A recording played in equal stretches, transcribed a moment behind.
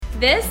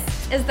This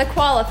is The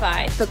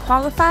Qualified. The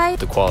Qualified.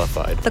 The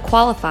Qualified. The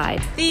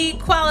Qualified. The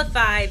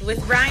Qualified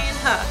with Ryan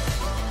Huff.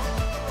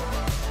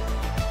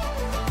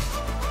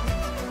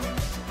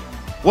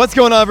 What's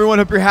going on, everyone?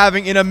 Hope you're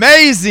having an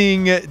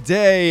amazing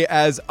day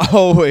as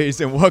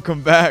always, and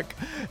welcome back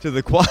to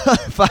The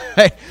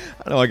Qualified.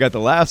 I know I got the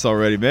laughs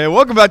already, man.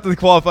 Welcome back to The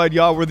Qualified,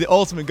 y'all, where the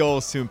ultimate goal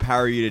is to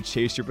empower you to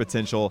chase your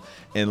potential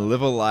and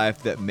live a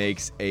life that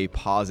makes a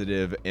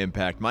positive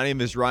impact. My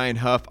name is Ryan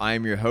Huff. I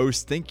am your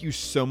host. Thank you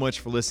so much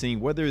for listening,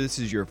 whether this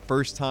is your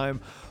first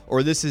time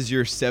or this is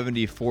your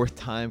 74th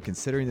time,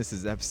 considering this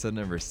is episode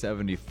number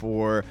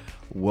 74.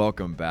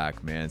 Welcome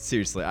back, man.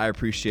 Seriously, I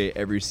appreciate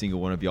every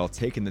single one of y'all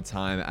taking the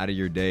time out of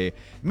your day. It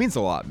means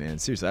a lot, man.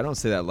 Seriously, I don't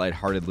say that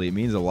lightheartedly. It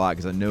means a lot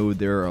because I know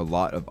there are a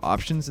lot of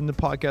options in the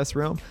podcast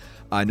realm.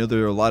 I know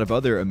there are a lot of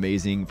other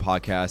amazing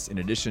podcasts in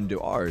addition to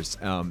ours.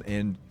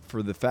 And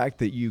for the fact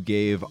that you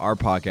gave our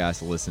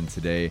podcast a listen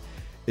today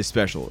is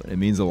special. It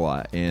means a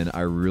lot. And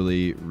I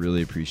really,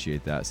 really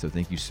appreciate that. So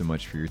thank you so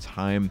much for your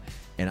time.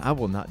 And I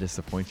will not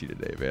disappoint you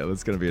today, man.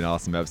 It's going to be an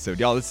awesome episode.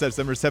 Y'all, this is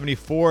episode number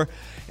 74.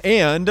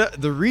 And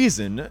the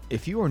reason,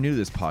 if you are new to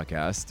this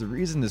podcast, the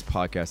reason this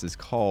podcast is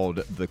called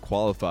The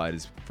Qualified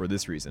is for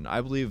this reason.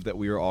 I believe that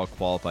we are all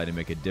qualified to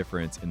make a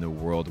difference in the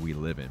world we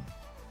live in.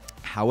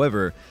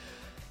 However,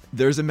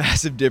 there's a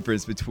massive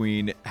difference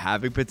between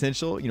having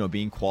potential,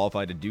 being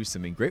qualified to do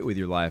something great with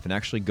your life and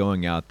actually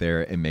going out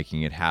there and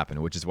making it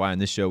happen, which is why on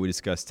this show we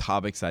discuss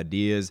topics,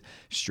 ideas,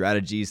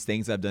 strategies,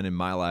 things I've done in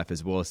my life,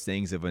 as well as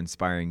things of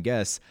inspiring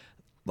guests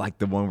like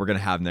the one we're going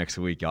to have next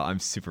week, y'all. I'm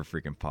super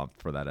freaking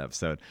pumped for that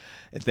episode.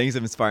 And things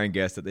of inspiring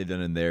guests that they've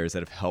done in theirs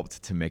that have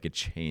helped to make a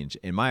change.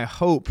 And my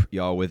hope,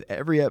 y'all, with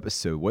every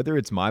episode, whether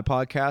it's my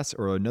podcast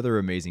or another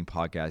amazing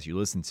podcast you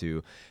listen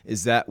to,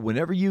 is that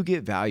whenever you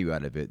get value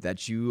out of it,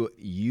 that you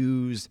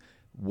use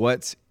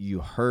what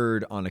you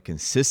heard on a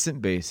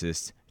consistent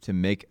basis to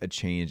make a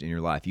change in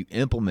your life. You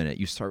implement it.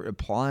 You start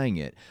applying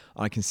it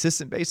on a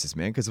consistent basis,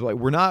 man. Because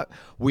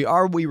we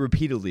are what we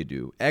repeatedly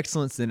do.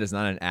 Excellence then is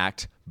not an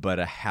act, but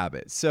a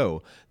habit.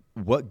 So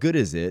what good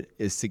is it?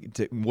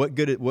 What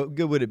good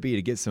would it be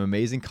to get some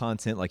amazing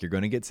content like you're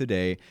going to get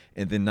today,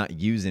 and then not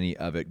use any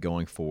of it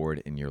going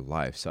forward in your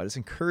life? So I just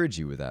encourage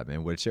you with that,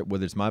 man.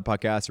 Whether it's my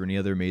podcast or any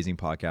other amazing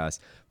podcast,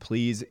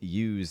 please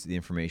use the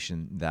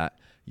information that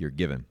you're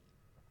given.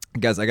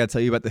 Guys, I got to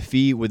tell you about the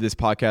fee with this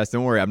podcast.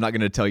 Don't worry, I'm not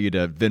going to tell you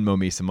to Venmo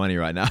me some money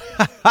right now.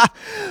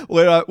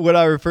 What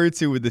I refer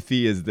to with the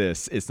fee is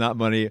this. It's not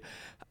money.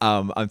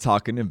 I'm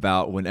talking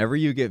about whenever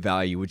you get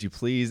value, would you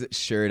please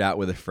share it out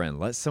with a friend?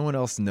 Let someone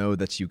else know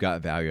that you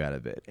got value out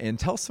of it, and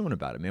tell someone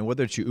about it, man.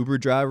 Whether it's your Uber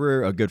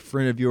driver, a good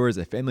friend of yours,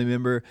 a family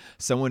member,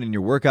 someone in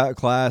your workout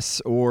class,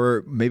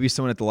 or maybe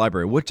someone at the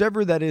library,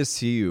 whichever that is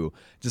to you,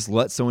 just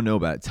let someone know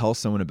about it. Tell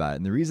someone about it.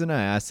 And the reason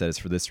I ask that is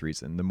for this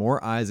reason. The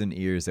more eyes and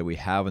ears that we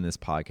have on this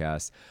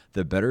podcast,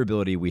 the better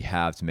ability we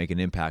have to make an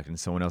impact in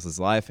someone else's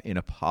life in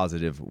a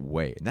positive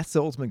way. And that's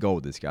the ultimate goal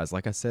of this, guys.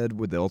 Like I said,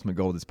 with the ultimate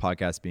goal of this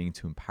podcast being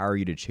to empower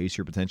you to chase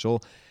your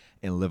potential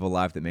and live a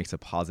life that makes a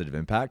positive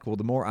impact. Well,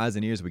 the more eyes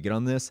and ears we get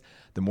on this,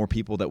 the more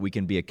people that we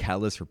can be a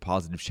catalyst for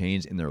positive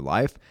change in their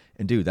life.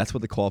 And dude, that's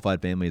what the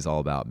Qualified family is all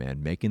about,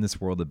 man. Making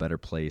this world a better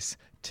place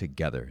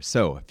together.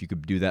 So if you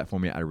could do that for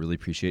me, I'd really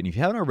appreciate it. And if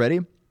you haven't already,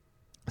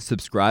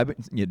 subscribe.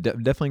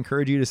 Definitely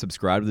encourage you to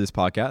subscribe to this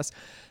podcast.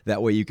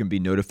 That way you can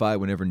be notified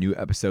whenever new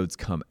episodes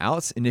come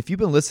out. And if you've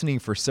been listening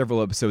for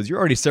several episodes, you're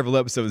already several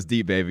episodes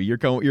deep, baby. You're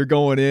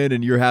going in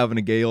and you're having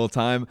a gay old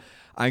time.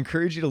 I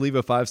encourage you to leave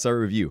a 5-star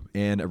review,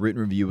 and a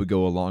written review would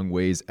go a long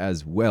ways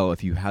as well.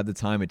 If you have the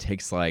time, it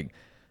takes like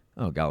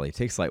 30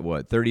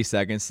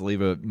 seconds to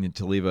leave a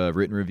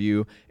written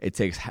review. It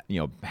takes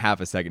half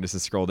a second just to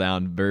scroll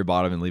down very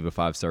bottom and leave a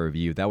 5-star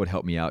review. That would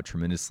help me out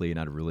tremendously, and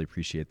I'd really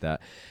appreciate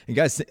that. And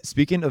guys,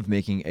 speaking of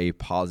making a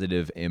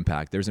positive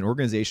impact, there's an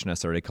organization I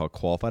started called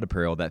Qualified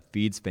Apparel that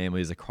feeds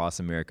families across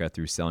America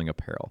through selling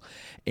apparel.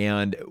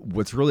 And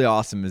what's really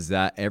awesome is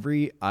that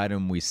every one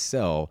item we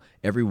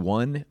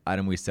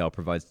sell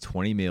provides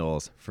 20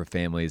 meals for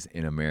families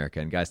in America.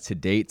 And guys, to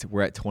date,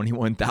 we're at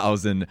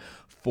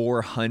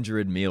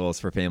 21,400 meals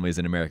for families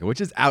in America,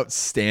 which is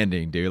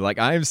outstanding, dude. Like,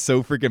 I am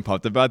so freaking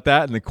pumped about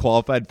that, and the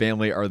Qualified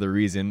family are the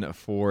reason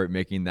for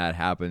making that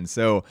happen.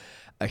 So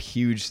a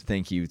huge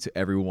thank you to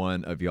every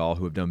one of y'all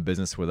who have done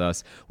business with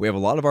us. We have a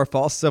lot of our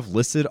fall stuff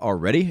listed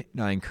already,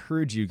 and I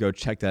encourage you to go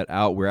check that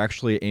out. We're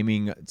actually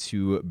aiming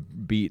to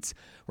break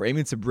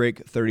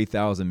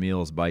 30,000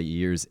 meals by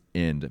year's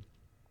end.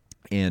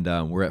 And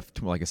we're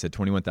at, like I said,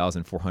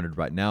 21,400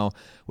 right now,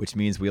 which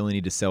means we only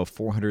need to sell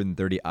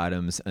 430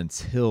 items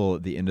until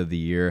the end of the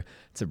year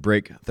to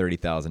break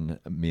 30,000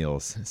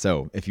 meals.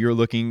 So if you're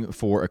looking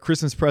for a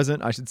Christmas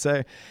present, I should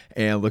say,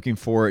 and looking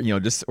for,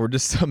 just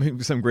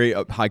some great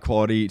high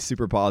quality,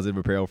 super positive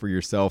apparel for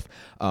yourself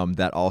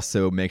that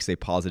also makes a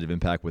positive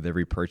impact with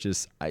every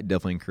purchase, I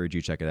definitely encourage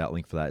you to check it out.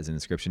 Link for that is in the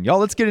description. Y'all,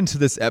 let's get into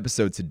this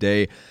episode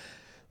today.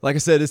 Like I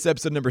said, this is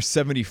episode number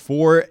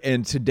 74,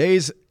 and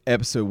today's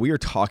episode we are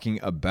talking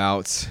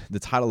about, the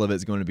title of it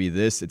is going to be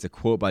this. It's a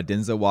quote by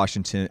Denzel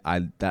Washington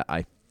that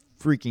I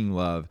freaking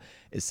love,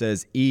 It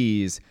says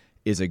ease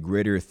is a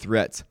greater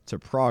threat to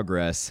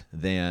progress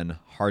than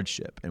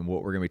hardship. And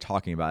what we're going to be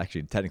talking about,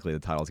 actually, technically the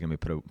title is going to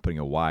be putting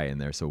a Y in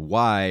there. So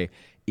why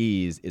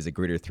ease is a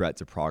greater threat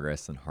to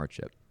progress than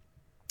hardship.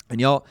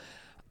 And y'all,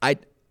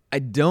 I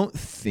don't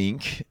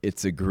think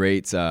it's a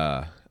great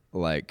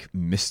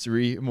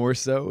mystery more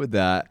so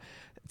that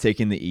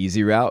taking the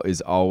easy route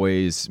is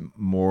always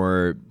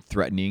more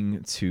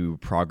threatening to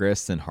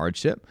progress than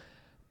hardship.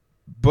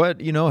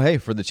 But, hey,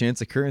 for the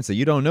chance occurrence that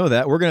you don't know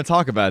that, we're going to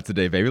talk about it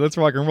today, baby. Let's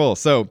rock and roll.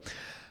 So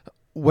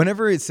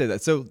whenever it says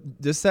that, so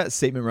just that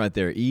statement right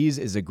there, ease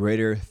is a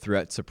greater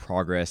threat to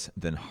progress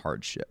than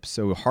hardship.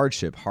 So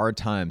hardship, hard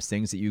times,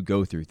 things that you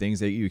go through,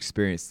 things that you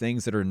experience,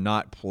 things that are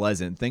not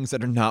pleasant, things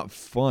that are not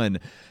fun.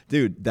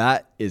 Dude,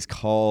 that is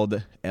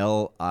called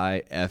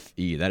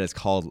L-I-F-E. That is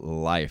called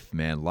life,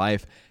 man.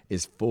 Life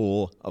is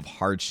full of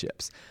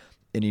hardships.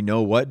 And you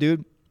know what,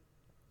 dude?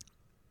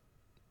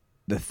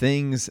 The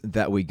things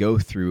that we go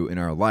through in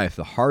our life,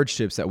 the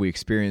hardships that we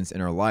experience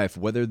in our life,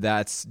 whether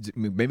that's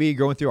maybe you're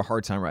going through a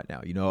hard time right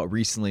now.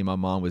 Recently my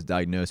mom was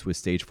diagnosed with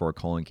stage 4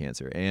 colon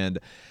cancer, and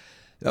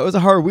that was a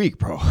hard week,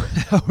 bro.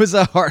 That was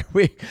a hard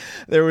week.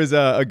 There was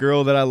a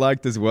girl that I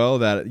liked as well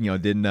that,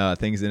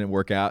 things didn't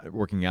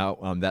working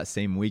out that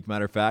same week,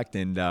 matter of fact.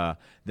 And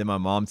then my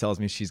mom tells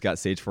me she's got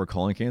stage 4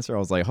 colon cancer. I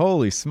was like,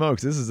 holy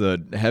smokes, this is a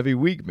heavy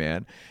week,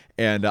 man.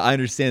 And I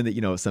understand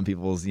that, some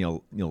people's,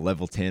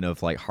 level 10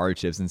 of like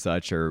hardships and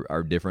such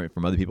are different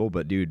from other people.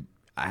 But dude,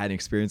 I hadn't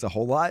experienced a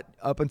whole lot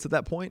up until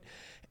that point.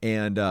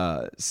 And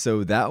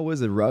so that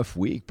was a rough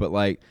week. But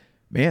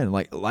man,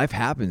 life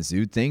happens,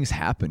 dude. Things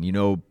happen.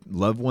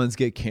 Loved ones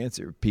get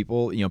cancer.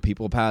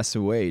 People pass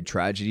away.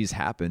 Tragedies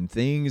happen.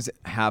 Things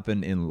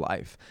happen in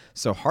life.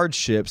 So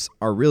hardships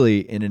are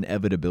really an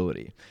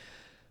inevitability.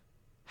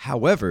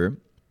 However,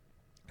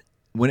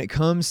 when it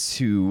comes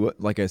to,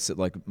 like I said,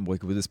 like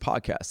with this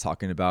podcast,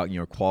 talking about,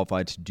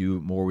 qualified to do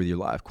more with your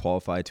life,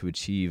 qualified to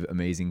achieve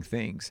amazing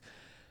things.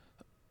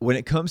 When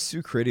it comes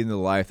to creating the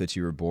life that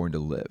you were born to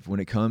live, when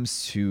it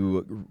comes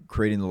to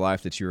creating the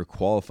life that you're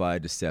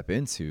qualified to step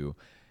into,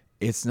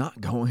 it's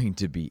not going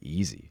to be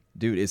easy.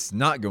 Dude, it's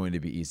not going to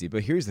be easy.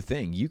 But here's the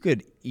thing. You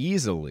could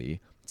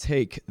easily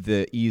take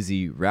the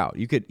easy route.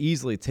 You could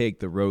easily take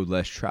the road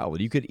less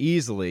traveled. You could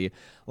easily,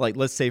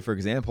 let's say, for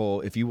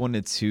example, if you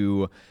wanted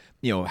to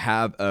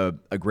have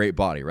a great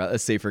body, right?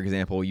 Let's say, for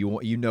example,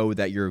 you know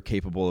that you're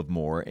capable of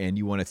more and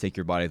you want to take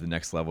your body to the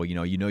next level.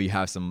 You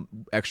have some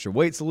extra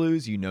weight to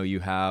lose. You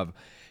have,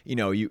 you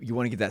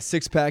want to get that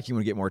six pack. You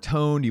want to get more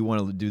toned. You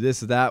want to do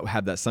this or that,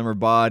 have that summer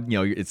bod.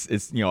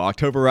 It's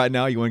October right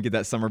now. You want to get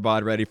that summer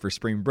bod ready for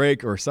spring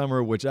break or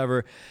summer,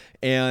 whichever.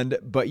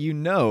 But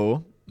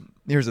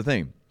here's the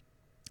thing.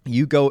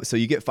 You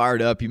get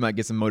fired up. You might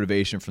get some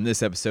motivation from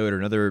this episode or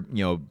another,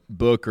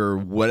 book or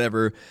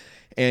whatever.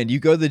 And you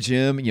go to the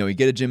gym, you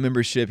get a gym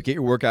membership, you get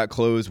your workout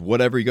clothes,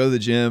 whatever. You go to the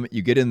gym,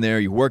 you get in there,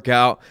 you work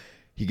out,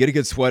 you get a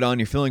good sweat on,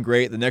 you're feeling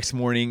great. The next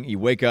morning you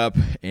wake up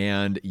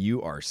and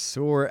you are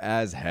sore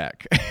as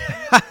heck.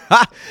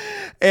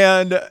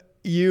 And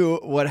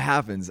what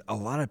happens? A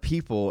lot of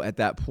people at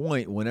that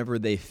point, whenever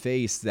they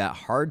face that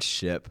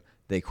hardship,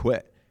 they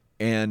quit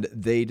and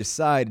they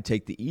decide to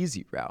take the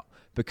easy route.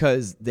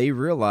 Because they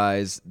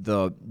realize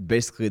the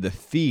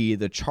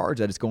charge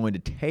that it's going to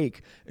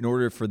take in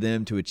order for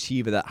them to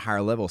achieve at that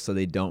higher level, so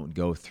they don't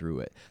go through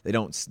it. They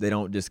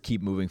don't just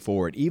keep moving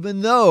forward, even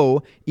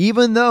though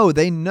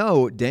they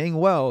know dang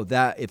well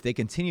that if they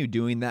continue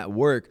doing that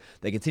work,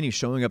 they continue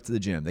showing up to the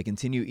gym, they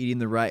continue eating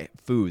the right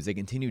foods, they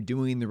continue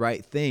doing the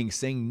right things,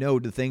 saying no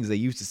to things they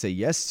used to say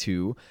yes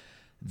to,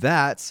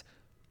 that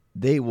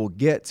they will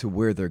get to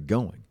where they're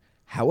going.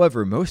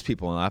 However, most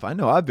people in life, I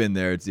know I've been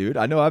there, dude.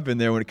 I know I've been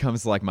there when it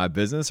comes to my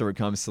business or it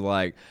comes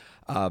to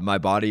my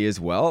body as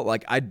well.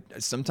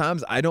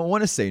 Sometimes I don't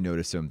want to say no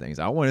to some things.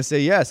 I want to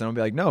say yes. And I'll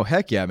be like, no,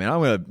 heck yeah, man. I'm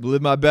going to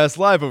live my best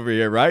life over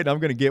here, right? And I'm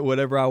going to get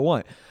whatever I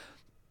want.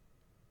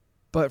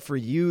 But for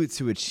you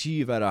to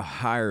achieve at a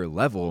higher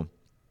level,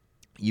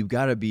 you've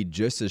got to be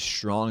just as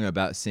strong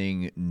about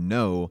saying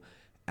no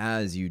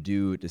as you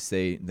do to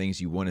say things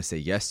you want to say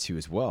yes to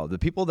as well. The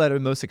people that are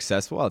most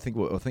successful, I think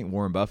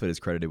Warren Buffett is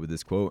credited with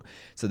this quote.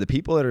 So the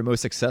people that are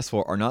most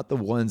successful are not the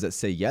ones that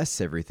say yes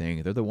to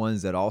everything. They're the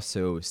ones that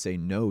also say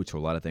no to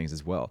a lot of ththings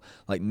as well.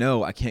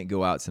 No, I can't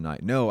go out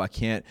tonight. No, I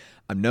can't.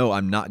 No,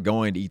 I'm not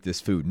going to eat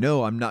this food.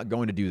 No, I'm not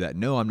going to do that.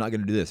 No, I'm not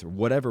going to do this. Or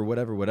whatever.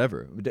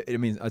 I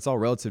mean, it's all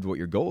relative to what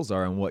your goals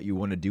are and what you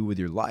want to do with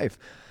your life.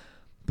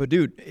 But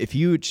dude, if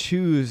you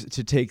choose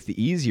to take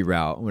the easy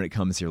route when it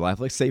comes to your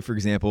life, let's say, for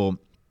example,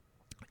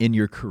 in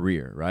your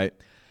career, right?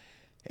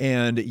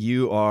 And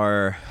you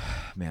are,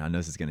 man, I know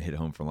this is going to hit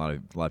home for a lot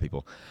of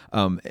people.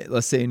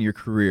 Let's say in your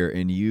career,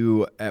 and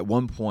you at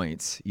one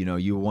point,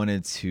 you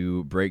wanted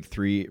to break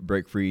free,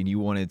 and you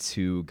wanted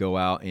to go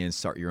out and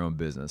start your own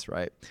business,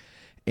 right?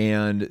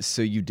 And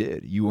so you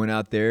did. You went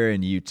out there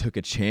and you took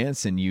a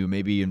chance, and you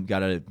maybe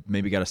got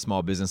a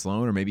small business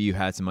loan, or maybe you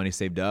had some money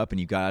saved up,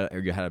 and you had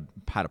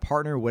a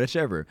partner,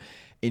 whichever,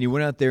 and you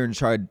went out there and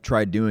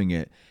tried doing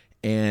it,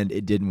 and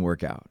it didn't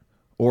work out,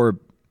 or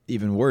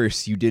even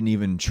worse, you didn't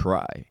even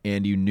try,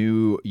 and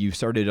you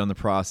started on the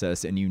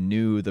process, and you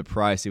knew the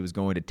price it was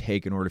going to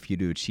take in order for you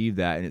to achieve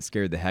that, and it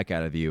scared the heck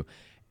out of you.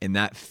 And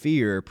that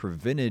fear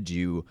prevented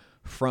you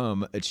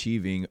from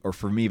achieving, or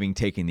from even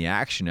taking the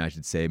action, I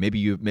should say. Maybe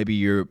you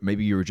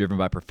were driven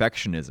by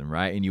perfectionism,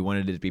 right? And you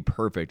wanted it to be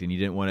perfect, and you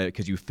didn't want it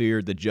because you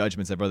feared the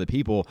judgments of other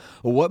people.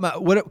 Well,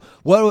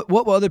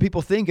 what will other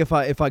people think if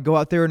I go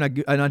out there and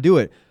I do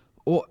it?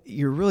 Well,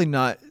 you're really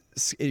not.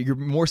 You're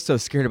more so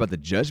scared about the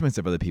judgments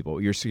of other people.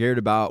 You're scared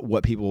about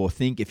what people will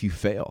think if you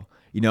fail,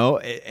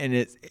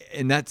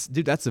 and that's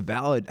a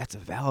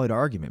valid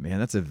argument, man.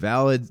 That's a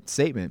valid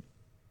statement.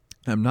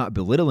 I'm not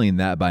belittling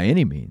that by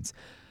any means.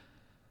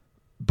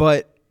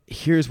 But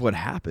here's what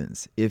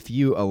happens. If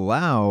you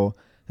allow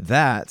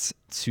that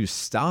to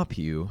stop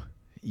you,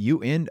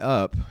 you end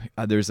up,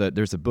 there's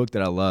a book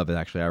that I love, and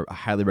actually I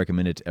highly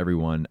recommend it to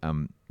everyone,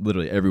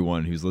 literally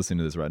everyone who's listening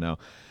to this right now.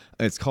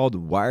 It's called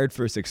Wired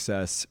for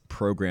Success,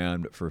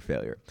 Programmed for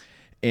Failure.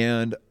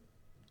 And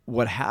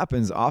what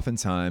happens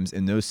oftentimes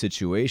in those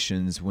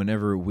situations,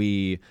 whenever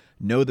we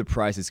know the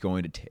price it's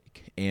going to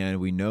take and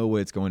we know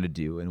what it's going to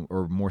do,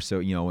 or more so,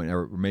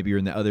 or maybe you're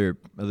in the other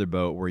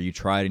boat where you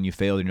tried and you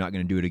failed and you're not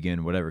going to do it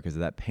again, whatever, because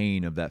of that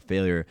pain of that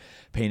failure,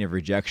 pain of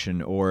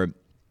rejection, or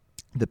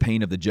the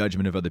pain of the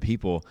judgment of other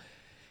people,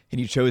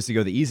 and you chose to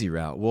go the easy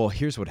route. Well,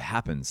 here's what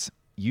happens.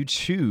 You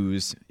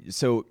choose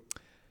to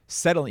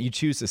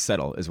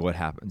settle is what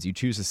happens. You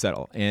choose to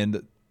settle.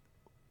 And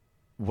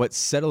what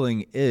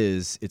settling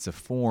is, it's a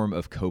form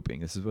of coping.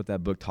 This is what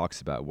that book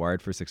talks about,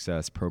 Wired for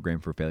Success,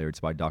 Programmed for Failure. It's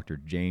by Dr.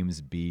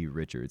 James B.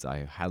 Richards.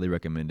 I highly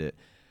recommend it.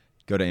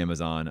 Go to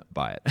Amazon,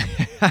 buy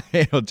it.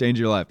 It'll change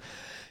your life.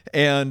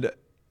 And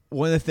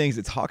one of the things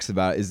it talks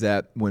about is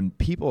that when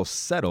people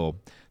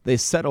settle, they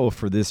settle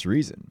for this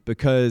reason,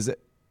 because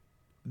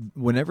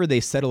whenever they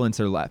settle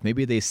into their life,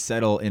 maybe they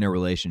settle in a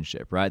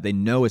relationship, right? They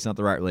know it's not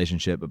the right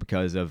relationship, but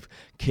because of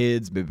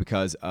kids, but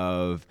because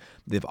of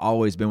they've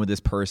always been with this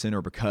person,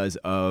 or because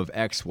of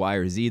X, Y,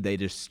 or Z, they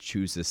just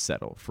choose to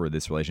settle for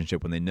this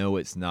relationship when they know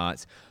it's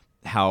not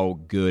how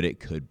good it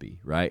could be,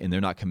 right? And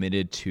they're not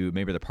committed to,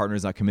 maybe the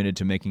partner's not committed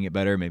to making it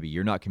better. Maybe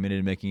you're not committed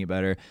to making it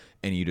better,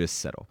 and you just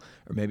settle.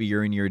 Or maybe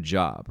you're in your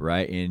job,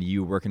 right? And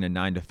you work in a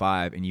 9 to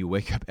 5, and you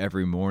wake up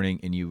every morning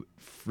and you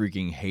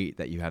freaking hate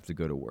that you have to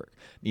go to work.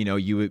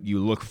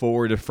 You look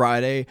forward to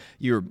Friday.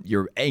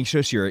 You're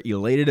anxious. You're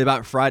elated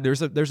about Friday.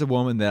 There's a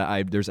woman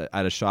that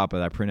at a shop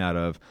that I print out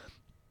of.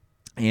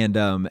 And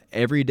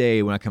every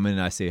day when I come in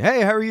and I say,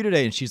 "Hey, how are you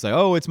today?" and she's like,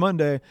 "Oh, it's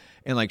Monday,"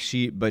 and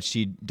she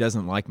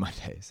doesn't like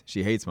Mondays.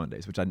 She hates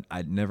Mondays, which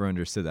I never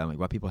understood that. I'm like,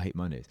 why people hate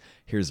Mondays?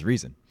 Here's the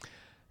reason.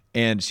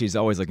 And she's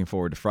always looking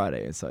forward to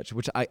Friday and such,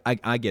 which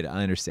I get it.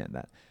 I understand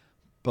that.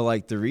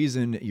 But the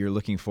reason you're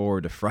looking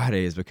forward to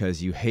Friday is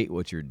because you hate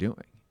what you're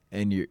doing.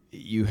 And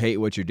you hate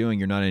what you're doing.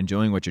 You're not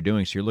enjoying what you're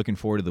doing. So you're looking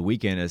forward to the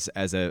weekend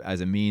as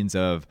a means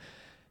of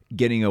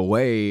getting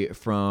away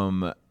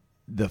from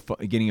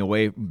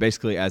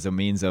basically as a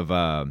means of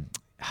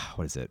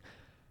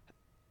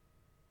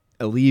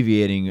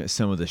alleviating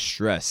some of the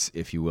stress,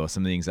 if you will,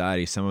 some of the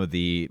anxiety, some of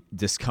the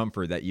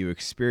discomfort that you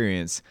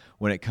experience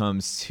when it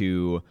comes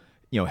to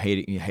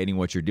hating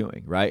what you're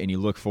doing, right? And you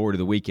look forward to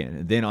the weekend.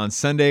 And then on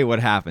Sunday,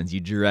 what happens? You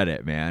dread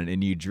it, man.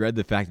 And you dread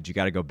the fact that you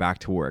got to go back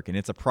to work. And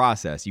it's a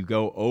process. You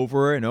go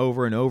over and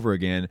over and over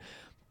again.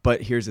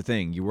 But here's the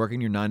thing. You're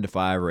working your 9 to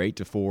 5 or 8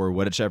 to 4,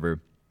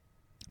 whatever,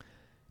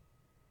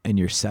 and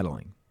you're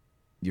settling.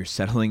 You're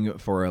settling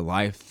for a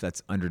life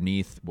that's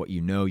underneath what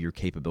your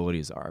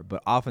capabilities are.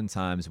 But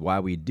oftentimes why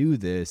we do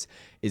this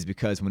is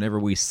because whenever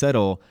we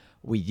settle,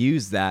 we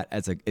use that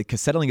because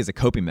settling is a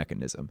coping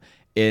mechanism.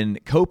 In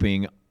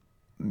coping,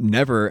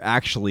 never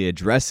actually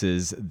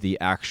addresses the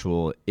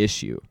actual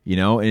issue,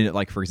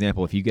 And for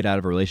example, if you get out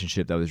of a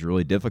relationship that was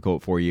really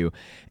difficult for you,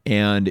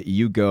 and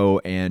you go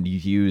and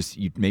you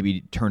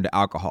maybe turn to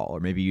alcohol, or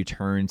maybe you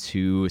turn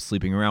to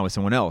sleeping around with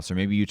someone else, or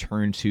maybe you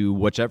turn to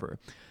whichever.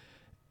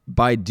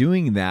 By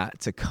doing that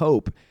to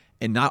cope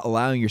and not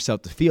allowing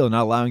yourself to feel,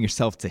 not allowing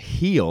yourself to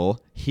heal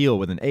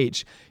with an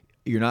H,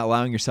 you're not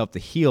allowing yourself to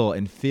heal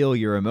and feel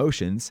your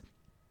emotions.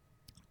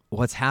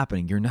 What's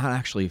happening? You're not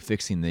actually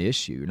fixing the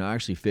issue. You're not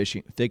actually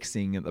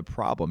fixing the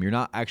problem. You're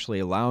not actually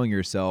allowing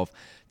yourself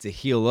to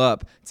heal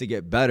up, to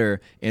get better,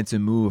 and to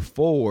move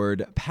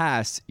forward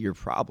past your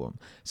problem.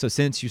 So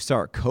since you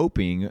start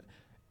coping,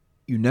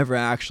 you never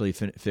actually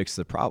fix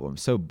the problem.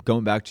 So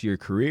going back to your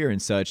career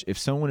and such, if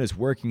someone is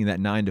working that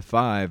 9 to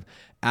 5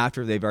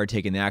 after they've already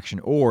taken the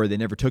action, or they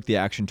never took the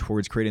action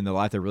towards creating the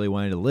life they really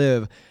wanted to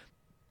live,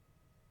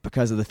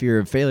 because of the fear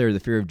of failure, the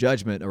fear of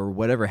judgment, or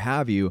whatever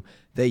have you,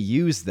 they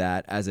use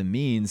that as a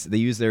means. They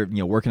use their,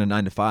 working a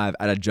 9 to 5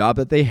 at a job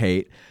that they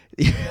hate,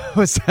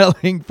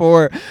 selling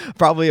for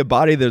probably a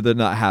body that they're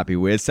not happy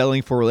with,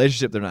 selling for a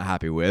relationship they're not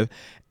happy with,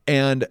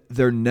 and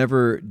they're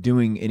never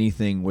doing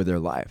anything with their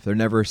life. They're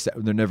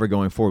never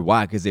going forward.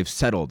 Why? Because they've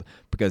settled.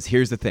 Because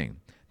here's the thing.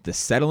 The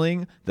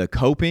settling, the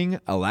coping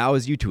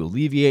allows you to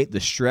alleviate the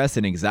stress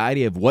and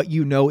anxiety of what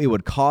you know it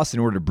would cost in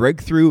order to break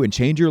through and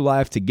change your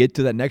life to get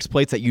to that next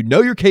place that you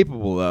know you're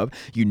capable of,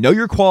 you know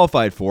you're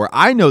qualified for.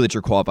 I know that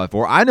you're qualified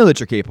for. I know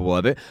that you're capable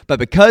of it. But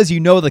because you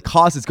know the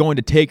cost it's going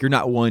to take, you're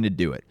not willing to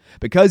do it.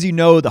 Because you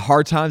know the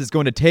hard times it's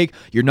going to take,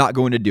 you're not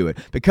going to do it.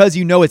 Because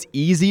you know it's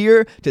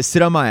easier to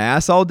sit on my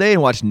ass all day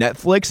and watch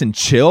Netflix and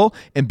chill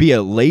and be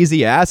a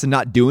lazy ass and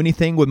not do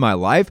anything with my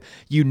life,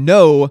 you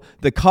know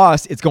the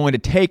cost it's going to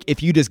take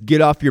if you just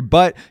get off your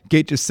butt,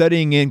 get to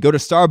studying in, go to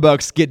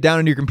Starbucks, get down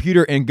on your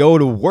computer and go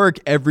to work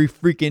every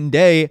freaking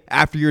day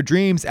after your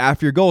dreams,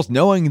 after your goals,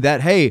 knowing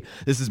that, hey,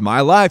 this is my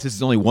life. This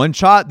is only one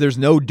shot. There's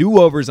no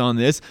do-overs on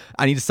this.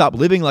 I need to stop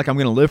living like I'm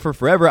going to live for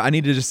forever. I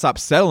need to just stop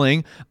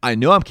settling. I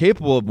know I'm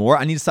capable of more.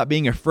 I need to stop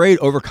being afraid,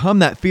 overcome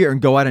that fear,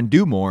 and go out and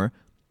do more.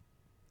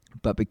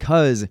 But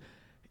because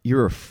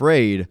you're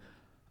afraid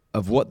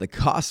of what the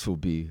cost will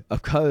be,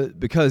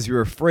 because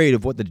you're afraid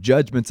of what the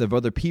judgments of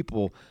other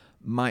people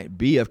might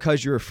be,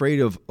 because you're afraid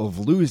of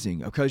losing,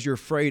 because you're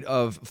afraid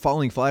of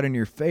falling flat on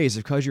your face,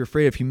 because you're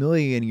afraid of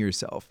humiliating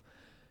yourself,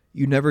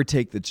 you never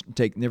take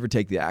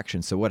the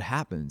action. So what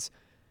happens?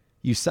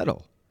 You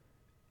settle.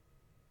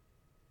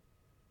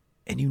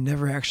 And you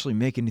never actually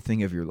make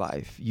anything of your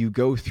life. You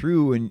go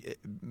through, and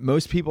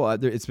most people,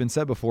 it's been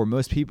said before,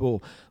 most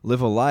people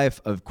live a life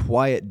of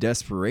quiet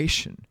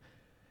desperation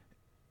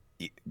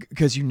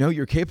because you know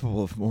you're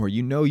capable of more.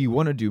 You know you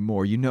want to do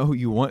more. You know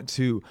you want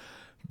to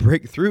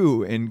break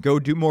through and go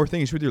do more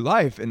things with your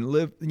life and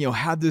live,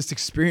 have this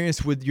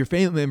experience with your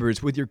family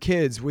members, with your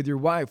kids, with your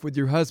wife, with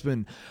your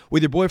husband,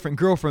 with your boyfriend,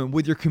 girlfriend,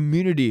 with your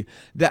community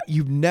that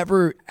you've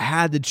never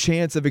had the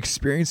chance of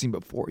experiencing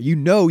before. You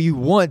know you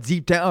want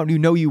deep down,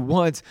 you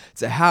want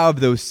to have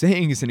those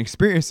things and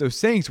experience those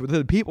things with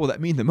other people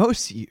that mean the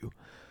most to you.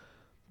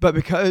 But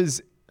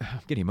because I'm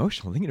getting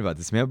emotional thinking about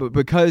this, man, but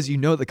because you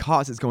know the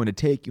cost it's going to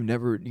take, you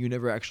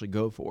never actually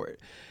go for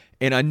it.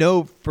 And I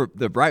know for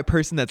the right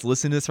person that's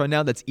listening to this right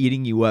now, that's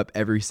eating you up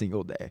every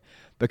single day.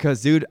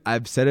 Because, dude,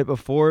 I've said it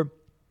before,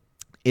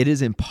 it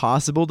is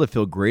impossible to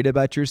feel great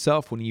about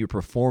yourself when you're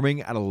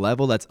performing at a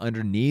level that's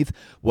underneath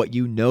what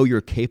you know you're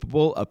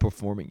capable of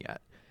performing at.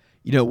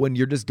 When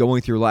you're just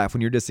going through life,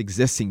 when you're just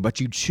existing, but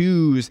you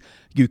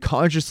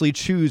consciously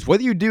choose,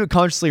 whether you do it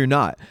consciously or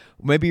not.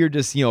 Maybe you're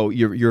just,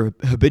 you're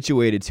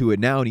habituated to it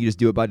now and you just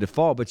do it by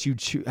default, but you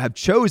have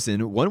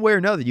chosen one way or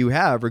another, you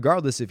have,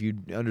 regardless if you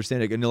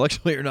understand it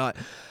intellectually or not,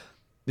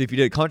 if you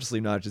did it consciously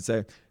or not, I should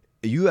say,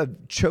 you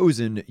have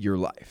chosen your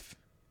life.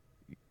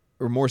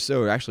 Or more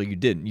so, actually, you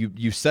didn't.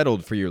 You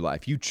settled for your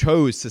life. You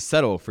chose to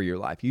settle for your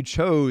life. You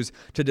chose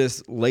to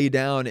just lay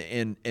down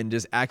and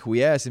just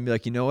acquiesce and be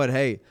like, you know what,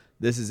 hey,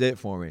 this is it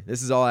for me.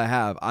 This is all I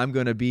have. I'm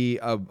gonna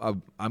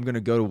I'm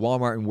gonna go to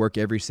Walmart and work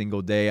every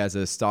single day as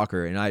a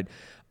stalker, and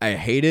I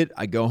hate it.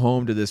 I go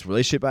home to this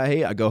relationship I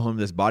hate. I go home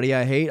to this body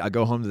I hate. I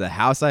go home to the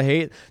house I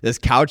hate. This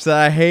couch that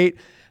I hate.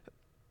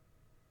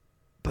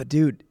 But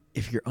dude,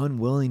 if you're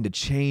unwilling to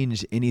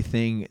change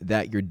anything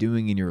that you're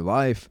doing in your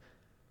life,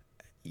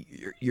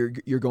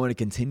 you're going to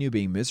continue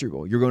being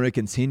miserable. You're going to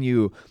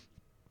continue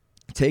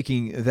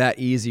taking that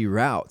easy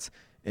route.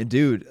 And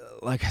dude,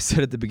 like I said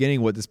at the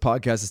beginning, what this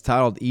podcast is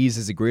titled, Ease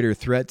is a Greater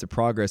Threat to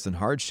Progress than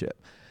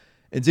Hardship.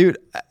 And dude,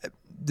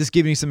 just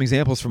giving you some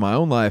examples from my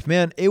own life,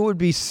 man, it would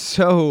be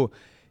so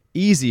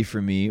easy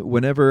for me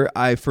whenever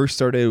I first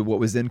started what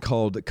was then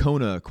called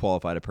Kona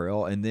Qualified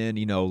Apparel, and then,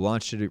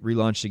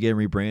 relaunched again,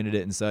 rebranded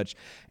it and such,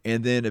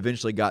 and then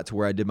eventually got to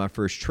where I did my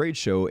first trade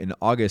show in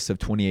August of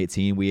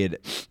 2018. We had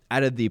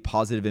added the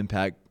positive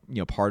impact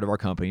part of our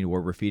company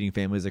where we're feeding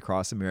families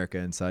across America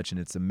and such.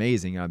 And it's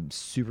amazing. I'm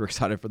super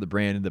excited for the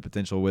brand and the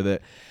potential with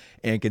it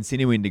and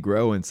continuing to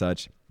grow and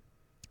such.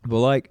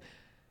 But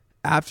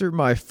after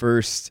my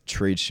first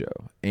trade show,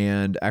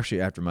 and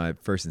actually after my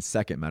first and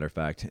second, matter of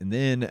fact, and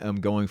then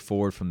going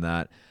forward from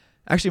that,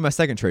 actually my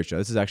second trade show,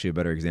 this is actually a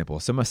better example.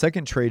 So my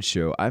second trade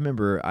show, I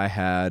remember I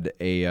had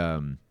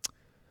a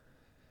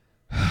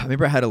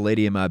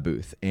lady in my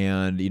booth,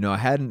 and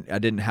I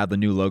didn't have the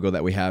new logo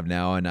that we have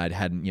now, and I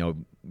hadn't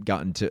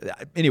gotten to.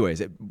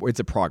 Anyways, it's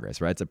a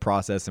progress, right? It's a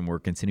process, and we're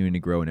continuing to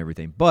grow and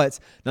everything. But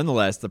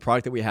nonetheless, the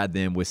product that we had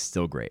then was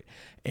still great,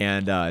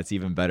 and it's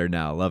even better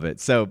now. I love it.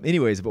 So,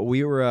 anyways, but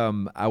we were.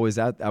 I was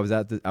at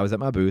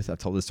my booth. I've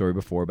told this story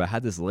before, but I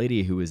had this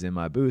lady who was in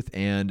my booth,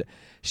 and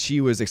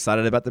she was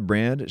excited about the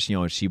brand.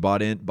 She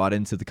bought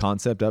into the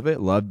concept of it.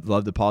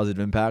 Loved the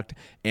positive impact,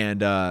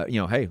 and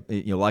hey,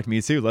 like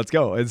me too. Let's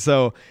go. And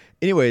so,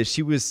 anyways,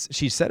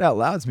 she said out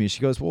loud to me,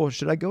 she goes, well,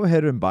 should I go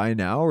ahead and buy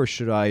now, or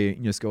should I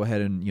just go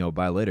ahead and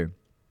buy later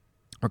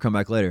or come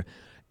back later?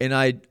 And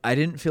I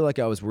didn't feel like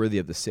I was worthy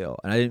of the sale,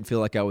 and I didn't feel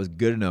like I was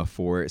good enough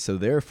for it. So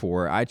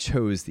therefore, I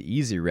chose the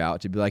easy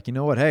route to be like, you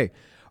know what, hey,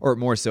 or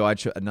more so,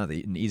 not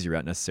an easy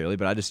route necessarily,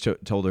 but I just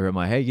told her, I'm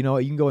like, hey, you know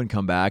what, you can go and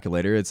come back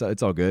later. It's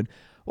all good.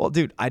 Well,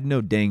 dude, I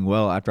know dang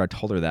well after I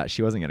told her that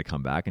she wasn't going to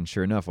come back, and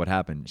sure enough, what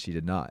happened? She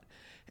did not.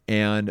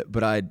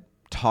 But I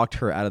talked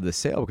her out of the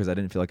sale because I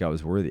didn't feel like I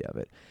was worthy of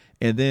it.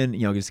 And then,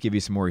 just give you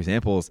some more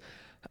examples.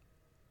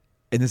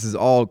 and this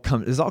all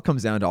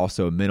comes down to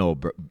also mental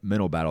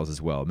battles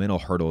as well, mental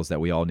hurdles that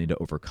we all need to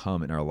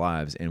overcome in our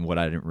lives, and what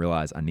I didn't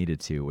realize I needed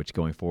to, which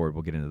going forward,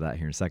 we'll get into that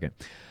here in a second.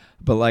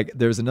 But like,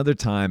 there's another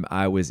time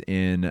I was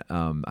in,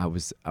 I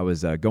was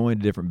going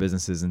to different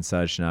businesses and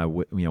such, and I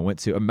went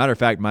to,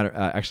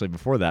 actually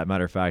before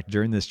that,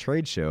 during this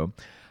trade show,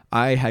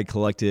 I had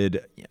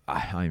collected,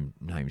 I'm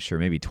not even sure,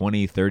 maybe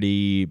 20,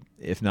 30,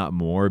 if not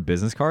more,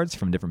 business cards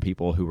from different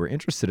people who were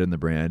interested in the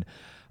brand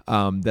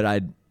that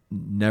I'd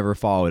never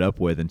followed up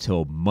with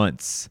until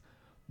months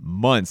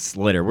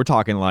later. We're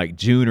talking like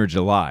June or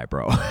July,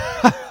 bro.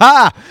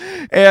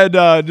 And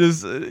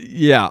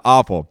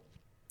awful.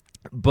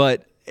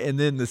 And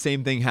then the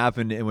same thing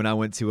happened when I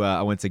went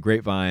to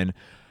Grapevine.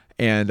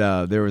 And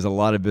there was a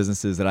lot of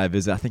businesses that I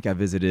visited. I think I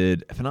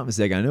visited, if I'm not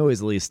mistaken, I know it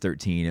was at least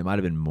 13. It might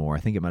have been more. I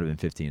think it might have been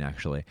 15,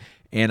 actually.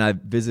 And I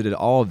visited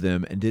all of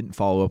them and didn't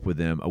follow up with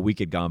them. A week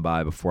had gone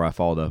by before I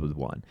followed up with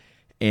one.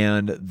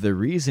 And the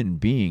reason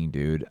being,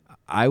 dude,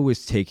 I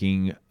felt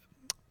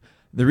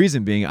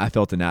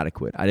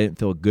inadequate. I didn't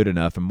feel good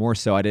enough. And more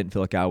so, I didn't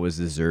feel like I was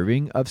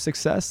deserving of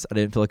success. I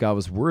didn't feel like I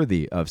was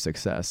worthy of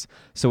success.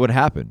 So what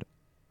happened?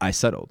 I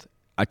settled.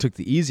 I took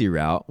the easy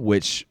route,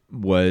 which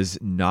was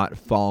not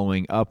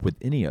following up with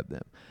any of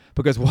them.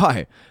 Because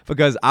why?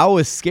 Because I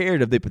was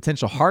scared of the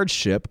potential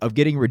hardship of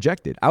getting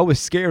rejected. I was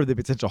scared of the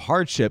potential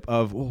hardship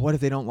of, well, what if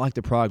they don't like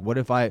the product? What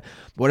if I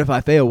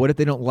fail? What if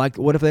they don't like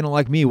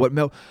me? What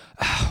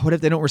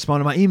if they don't respond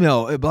to my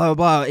email? Blah,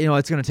 blah, blah.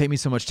 It's going to take me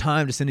so much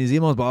time to send these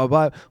emails, blah,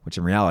 blah, blah, which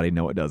in reality,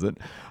 no, it doesn't.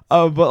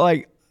 But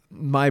like,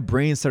 my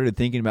brain started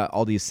thinking about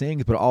all these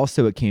things, but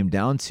also it came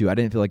down to, I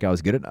didn't feel like I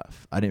was good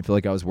enough. I didn't feel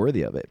like I was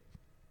worthy of it.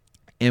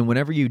 And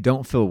whenever you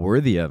don't feel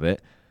worthy of it,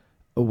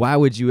 why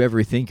would you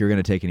ever think you're going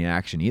to take any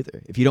action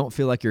either? If you don't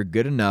feel like you're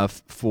good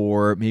enough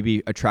for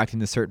maybe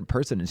attracting a certain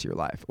person into your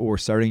life, or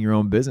starting your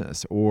own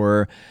business,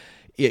 or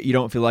you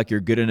don't feel like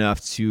you're good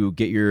enough to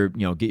get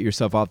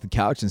yourself off the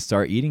couch and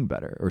start eating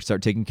better, or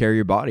start taking care of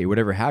your body, or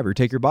whatever have you, or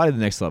take your body to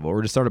the next level,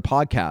 or to start a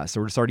podcast,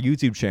 or to start a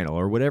YouTube channel,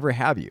 or whatever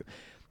have you.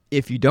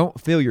 If you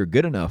don't feel you're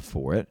good enough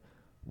for it,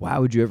 why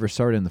would you ever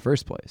start in the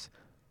first place?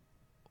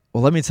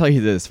 Well, let me tell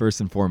you this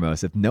first and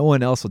foremost. If no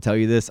one else will tell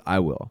you this, I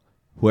will.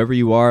 Whoever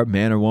you are,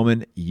 man or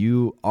woman,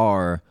 you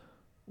are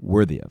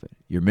worthy of it.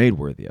 You're made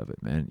worthy of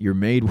it, man. You're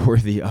made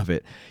worthy of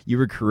it. You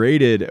were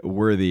created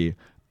worthy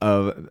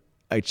of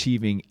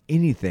achieving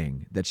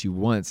anything that you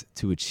want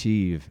to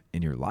achieve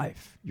in your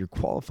life. You're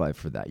qualified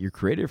for that. You're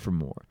created for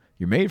more.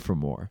 You're made for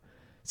more.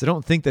 So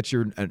don't think that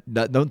you're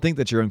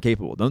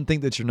incapable. Don't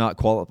think that you're not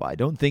qualified.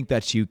 Don't think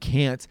that you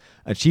can't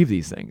achieve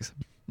these things.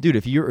 Dude,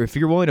 if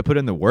you're willing to put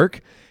in the work,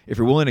 if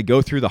you're willing to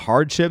go through the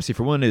hardships, if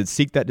you're willing to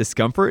seek that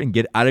discomfort and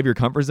get out of your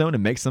comfort zone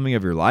and make something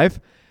of your life,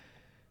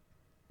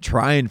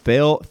 try and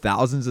fail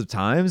thousands of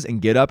times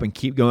and get up and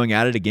keep going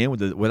at it again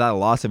without a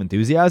loss of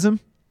enthusiasm,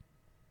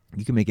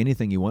 you can make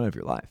anything you want of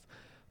your life.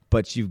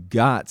 But you've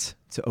got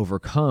to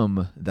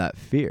overcome that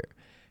fear.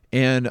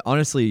 And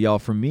honestly, y'all,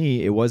 for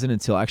me, it wasn't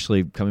until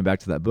actually coming back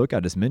to that book I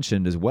just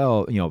mentioned as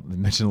well,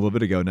 mentioned a little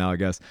bit ago now, I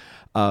guess,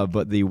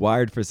 but the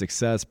Wired for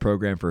Success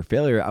Program for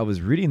Failure, I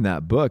was reading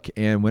that book,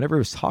 and whenever it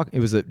was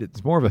talking,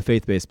 it's more of a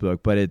faith-based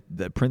book, but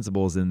the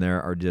principles in there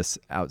are just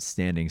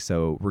outstanding.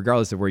 So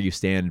regardless of where you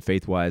stand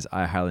faith-wise,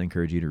 I highly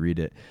encourage you to read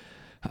it.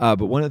 But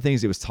one of the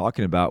things it was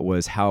talking about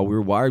was how we're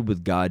wired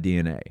with God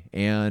DNA.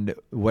 And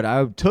what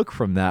I took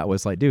from that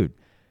was like, dude,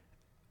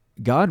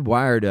 God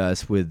wired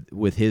us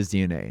with his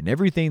DNA, and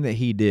everything that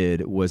he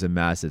did was a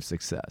massive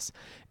success.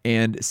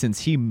 And since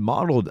he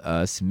modeled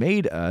us,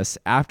 made us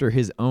after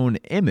his own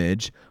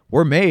image,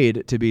 we're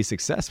made to be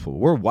successful.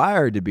 We're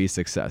wired to be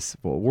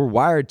successful. We're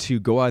wired to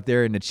go out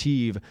there and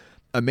achieve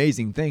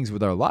amazing things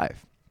with our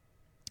life.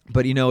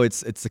 But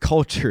it's the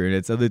culture and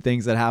it's other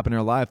things that happen in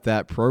our life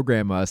that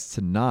program us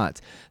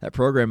that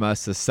program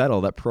us to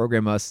settle, that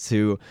program us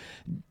to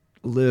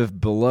live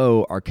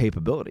below our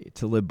capability,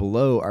 to live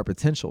below our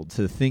potential,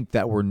 to think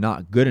that we're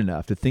not good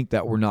enough, to think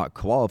that we're not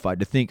qualified,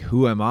 to think,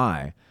 who am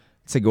I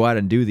to go out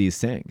and do these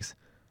things?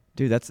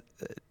 Dude,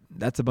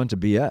 that's a bunch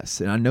of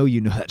BS. And I know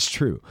that's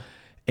true.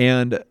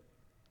 But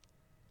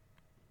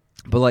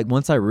like,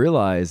 once I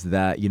realized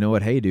that, you know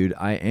what, hey dude,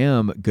 I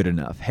am good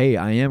enough. Hey,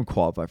 I am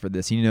qualified for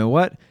this. You know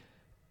what?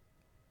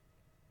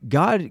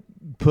 God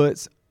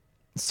puts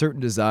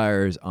certain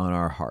desires on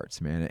our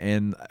hearts, man.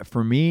 And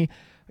for me,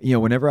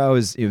 whenever it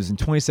was in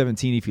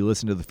 2017, if you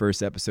listen to the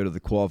first episode of The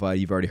Qualified,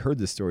 you've already heard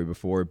this story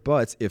before.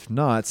 But if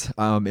not,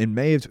 in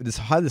May,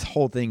 how this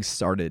whole thing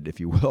started,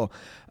 if you will.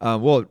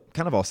 It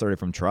kind of all started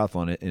from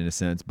triathlon in a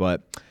sense,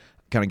 but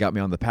kind of got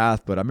me on the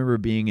path. But I remember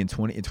being in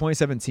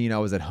 2017, I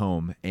was at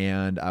home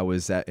and I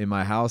was in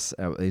my house,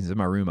 in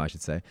my room, I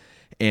should say.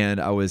 And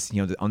I was,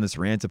 on this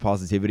rant of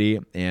positivity,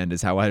 and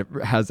is how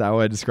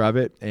I describe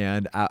it.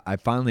 And I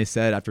finally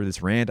said, after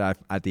this rant,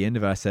 at the end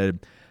of it, I said,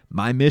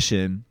 my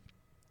mission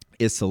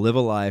is to live a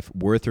life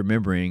worth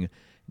remembering,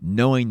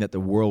 knowing that the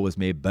world was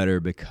made better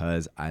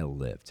because I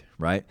lived,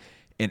 right?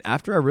 And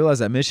after I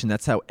realized that mission,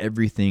 that's how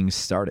everything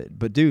started.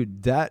 But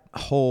dude, that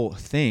whole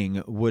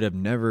thing would have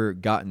never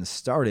gotten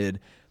started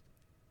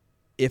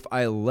if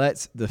I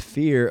let the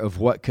fear of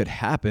what could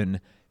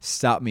happen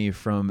stop me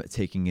from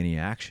taking any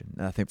action.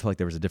 And I feel like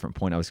there was a different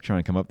point I was trying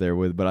to come up there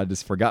with, but I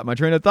just forgot my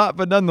train of thought.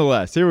 But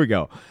nonetheless, here we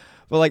go.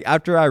 But like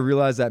after I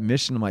realized that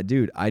mission, I'm like,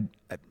 dude, I've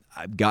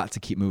got to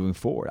keep moving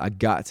forward. I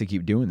got to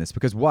keep doing this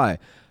because why?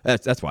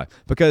 That's why.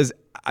 Because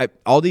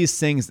all these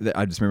things that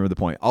I just remember the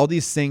point. All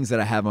these things that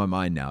I have on my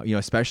mind now,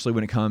 especially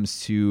when it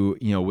comes to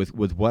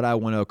with what I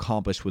want to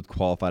accomplish with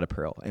Qualified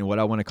Apparel and what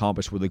I want to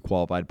accomplish with the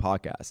Qualified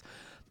Podcast.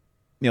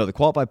 The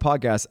Qualified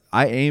Podcast,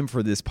 I aim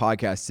for this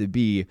podcast to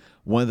be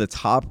one of the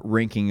top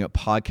ranking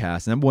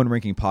podcasts, number one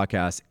ranking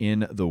podcasts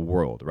in the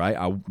world, right?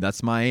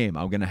 That's my aim.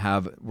 We're going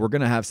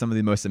to have some of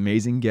the most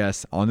amazing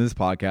guests on this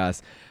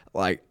podcast.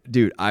 Like,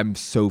 dude, I'm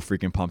so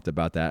freaking pumped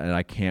about that. And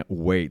I can't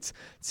wait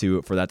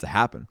for that to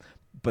happen.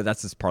 But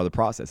that's just part of the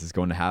process. It's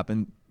going to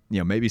happen,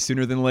 maybe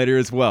sooner than later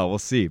as well. We'll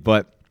see.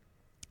 But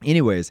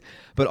anyways,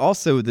 but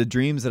also the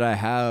dreams that I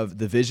have,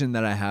 the vision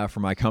that I have for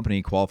my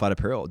company, Qualified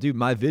Apparel. Dude,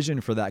 my vision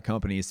for that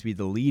company is to be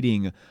the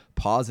leading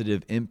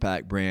positive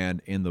impact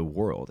brand in the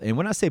world. And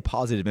when I say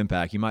positive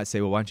impact, you might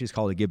say, well, why don't you just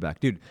call it a give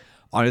back? Dude,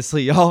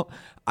 honestly, y'all,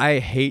 I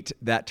hate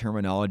that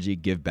terminology,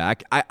 give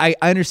back. I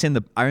understand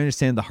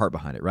the heart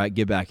behind it, right?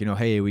 Give back.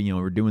 Hey,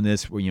 we're doing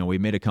this. We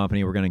made a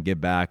company. We're going to give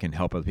back and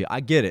help other people.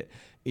 I get it.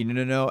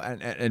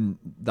 And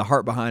the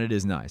heart behind it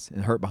is nice,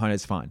 and the heart behind it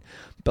is fine.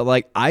 But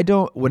like,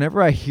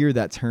 whenever I hear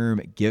that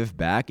term give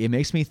back, it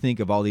makes me think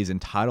of all these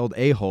entitled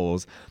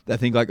a-holes that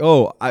think like,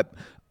 oh,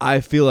 I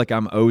feel like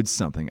I'm owed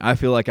something. I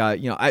feel like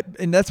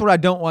and that's what I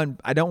don't want.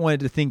 I don't want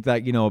it to think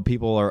that,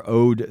 people are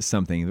owed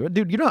something.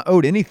 Dude, you're not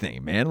owed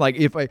anything, man. Like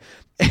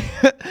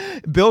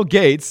Bill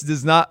Gates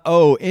does not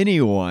owe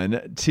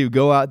anyone to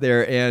go out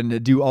there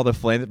and do all the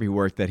philanthropy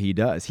work that he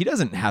does. He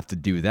doesn't have to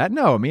do that.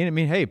 No, I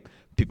mean, hey,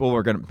 people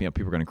are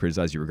gonna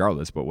criticize you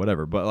regardless, but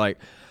whatever. But like,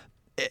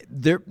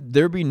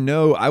 there'd be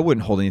I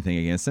wouldn't hold anything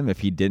against him if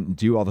he didn't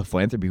do all the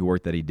philanthropy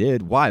work that he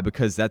did. Why?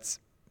 Because that's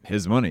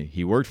his money.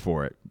 He worked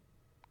for it.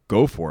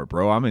 Go for it,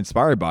 bro. I'm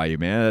inspired by you,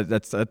 man.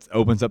 That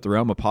opens up the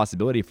realm of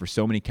possibility for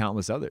so many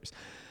countless others.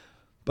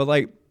 But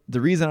like,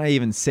 the reason I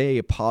even say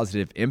a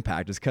positive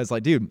impact is because,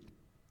 like, dude,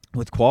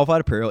 with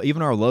Qualified Apparel,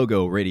 even our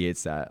logo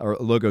radiates that. Our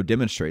logo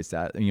demonstrates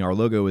that. Our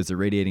logo is a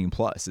radiating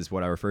plus, is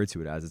what I refer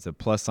to it as. It's a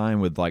plus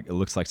sign with it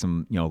looks like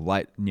some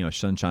light,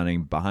 sun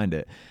shining behind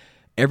it.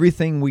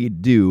 Everything we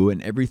do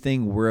and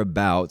everything we're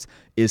about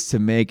is to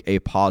make a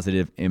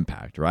positive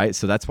impact, right?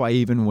 So that's why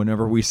even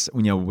whenever we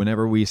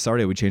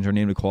started, we changed our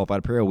name to Qualified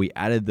Apparel. We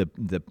added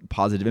the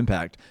positive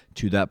impact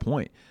to that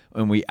point.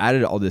 And we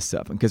added all this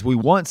stuff because we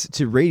want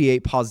to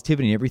radiate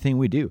positivity in everything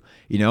we do,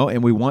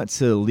 and we want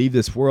to leave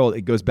this world.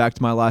 It goes back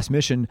to my last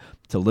mission,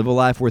 to live a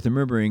life worth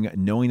remembering,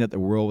 knowing that the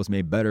world was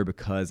made better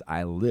because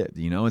I lived,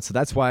 and so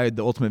that's why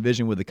the ultimate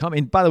vision with the company.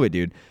 And by the way,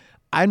 dude,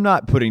 I'm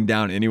not putting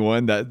down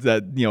anyone that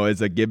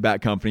is a give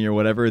back company or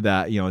whatever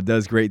that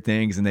does great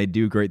things and they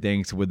do great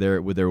things with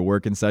their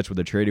work and such, with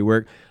their charity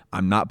work.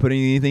 I'm not putting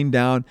anything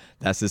down.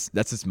 That's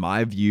just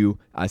my view.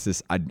 I'm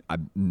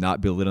not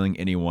belittling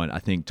anyone. I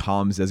think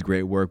Tom's does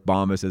great work.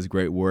 Bombas does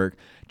great work.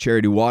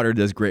 Charity Water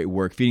does great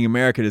work. Feeding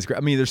America does great. I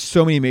mean, there's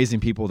so many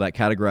amazing people that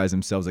categorize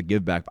themselves as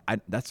give back.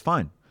 That's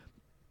fine.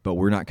 But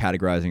we're not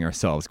categorizing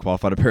ourselves.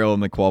 Qualified Apparel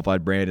and the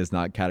Qualified brand is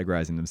not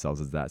categorizing themselves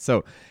as that.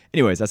 So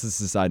anyways, that's just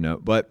a side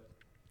note. But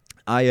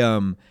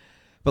that's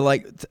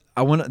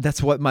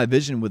what my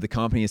vision with the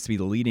company is, to be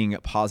the leading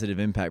positive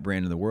impact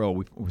brand in the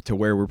world, to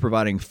where we're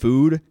providing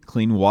food,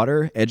 clean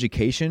water,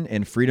 education,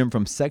 and freedom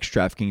from sex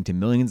trafficking to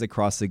millions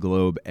across the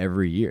globe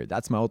every year.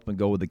 That's my ultimate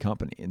goal with the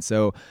company. And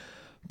so,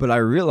 but I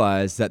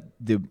realized that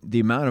the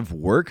amount of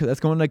work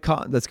that's going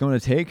to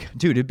take,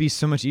 dude, it'd be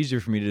so much easier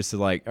for me to just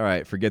to all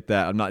right, forget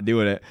that. I'm not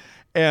doing it.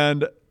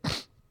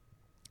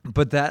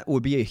 But that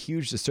would be a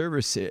huge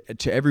disservice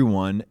to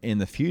everyone in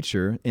the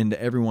future and to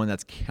everyone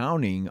that's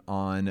counting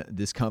on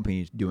this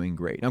company doing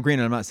great. Now,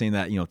 granted, I'm not saying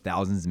that,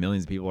 thousands and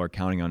millions of people are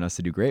counting on us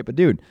to do great, but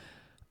dude,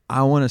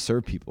 I want to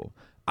serve people.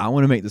 I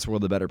want to make this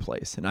world a better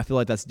place. And I feel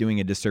like that's doing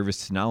a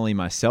disservice to not only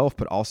myself,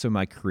 but also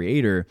my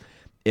creator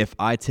if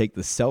I take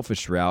the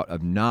selfish route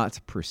of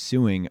not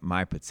pursuing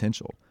my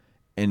potential.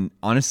 And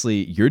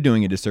honestly, you're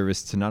doing a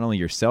disservice to not only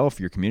yourself,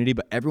 your community,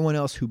 but everyone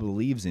else who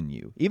believes in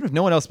you. Even if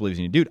no one else believes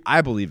in you, dude,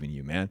 I believe in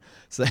you, man.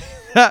 So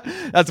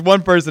that's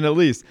one person at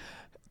least.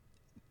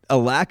 A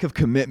lack of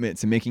commitment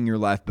to making your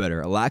life better,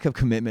 a lack of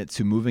commitment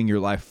to moving your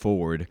life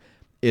forward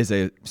is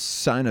a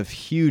sign of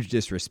huge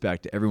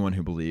disrespect to everyone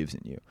who believes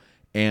in you.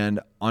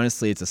 And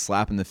honestly, it's a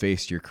slap in the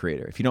face to your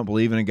creator. If you don't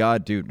believe in a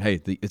God, dude, hey,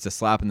 it's a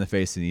slap in the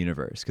face to the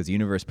universe, because the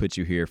universe put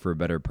you here for a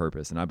better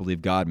purpose. And I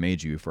believe God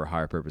made you for a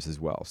higher purpose as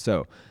well.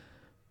 So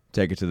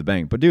take it to the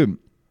bank. But dude,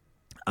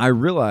 I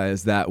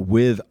realized that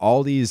with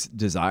all these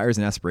desires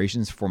and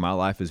aspirations for my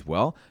life as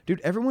well, dude,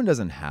 everyone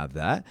doesn't have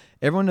that.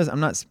 Everyone does. I'm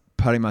not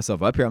putting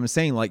myself up here. I'm just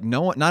saying, like,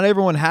 not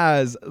everyone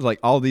has like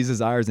all these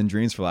desires and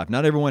dreams for life.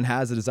 Not everyone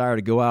has a desire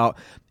to go out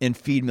and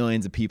feed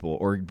millions of people,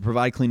 or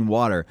provide clean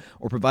water,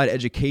 or provide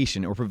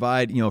education, or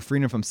provide,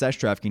 freedom from sex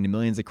trafficking to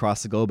millions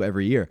across the globe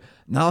every year.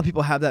 Not a lot of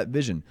people have that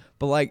vision.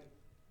 But like,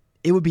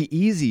 it would be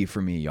easy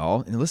for me,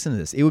 y'all, and listen to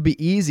this. It would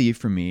be easy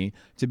for me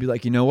to be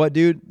like, you know what,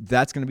 dude,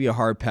 that's going to be a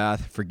hard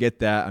path. Forget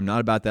that. I'm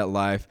not about that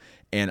life,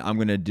 and I'm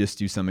going to just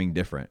do something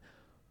different.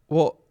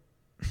 Well,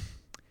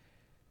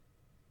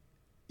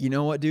 you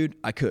know what, dude?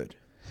 I could,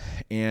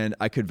 and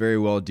I could very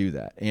well do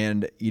that.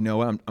 And you know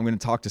what? I'm going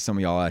to talk to some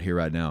of y'all out here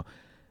right now.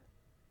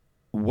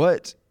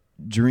 What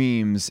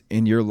dreams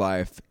in your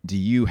life do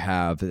you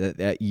have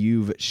that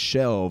you've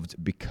shelved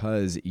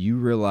because you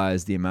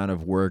realize the amount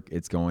of work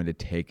it's going to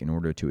take in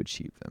order to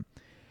achieve them?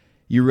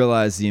 You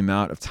realize the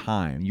amount of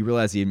time, you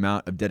realize the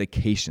amount of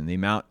dedication, the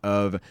amount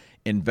of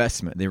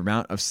investment, the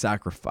amount of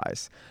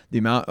sacrifice, the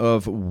amount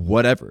of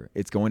whatever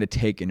it's going to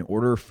take in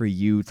order for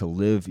you to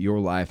live your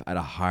life at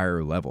a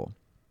higher level.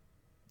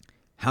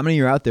 How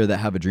many are out there that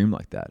have a dream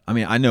like that? I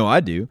mean, I know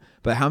I do,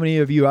 but how many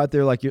of you out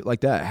there like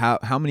that?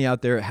 How many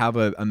out there have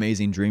an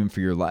amazing dream for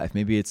your life?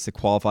 Maybe it's to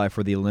qualify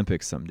for the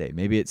Olympics someday.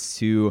 Maybe it's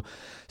to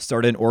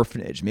start an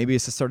orphanage. Maybe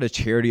it's to start a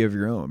charity of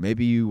your own.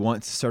 Maybe you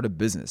want to start a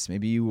business.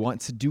 Maybe you want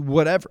to do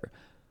whatever.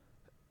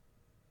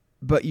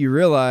 But you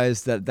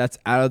realize that that's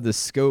out of the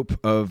scope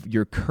of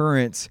your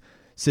current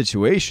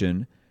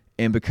situation.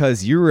 And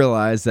because you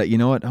realize that, you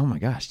know what, oh my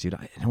gosh, dude,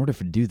 in order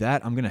to do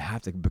that, I'm going to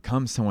have to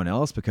become someone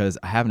else because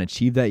I haven't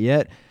achieved that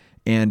yet.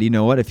 And you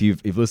know what, if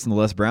you've listened to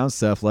Les Brown's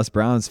stuff, Les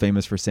Brown's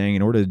famous for saying,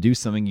 in order to do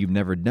something you've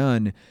never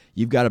done,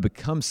 you've got to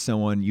become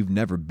someone you've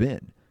never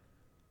been.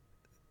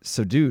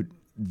 So dude,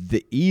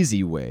 the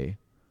easy way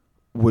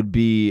would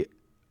be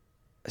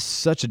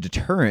such a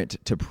deterrent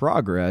to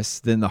progress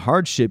than the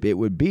hardship it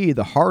would be,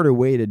 the harder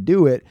way to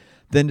do it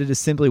than to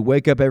just simply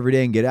wake up every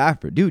day and get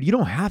after it. Dude, you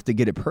don't have to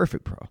get it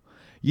perfect, bro.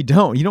 You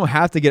don't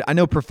have to get, I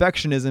know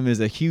perfectionism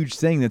is a huge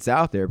thing that's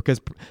out there because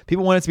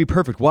people want it to be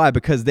perfect. Why?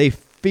 Because they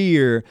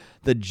fear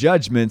the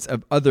judgments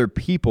of other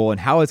people and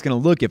how it's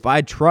going to look if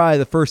I try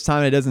the first time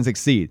and it doesn't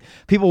succeed.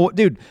 People,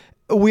 dude,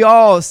 we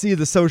all see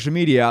the social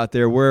media out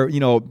there where, you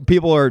know,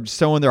 people are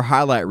showing their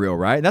highlight reel,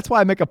 right? And that's why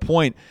I make a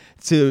point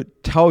to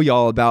tell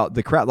y'all about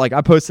the crap. Like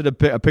I posted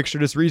a picture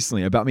just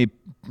recently about me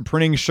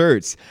printing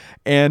shirts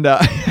and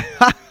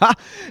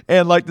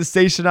and like the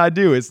station I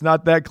do, it's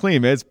not that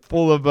clean, man. It's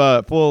full of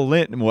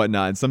lint and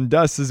whatnot and some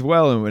dust as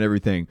well and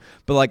everything.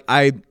 But like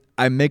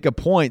I make a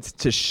point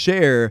to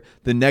share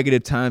the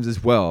negative times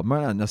as well.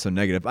 Not so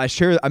negative.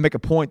 I make a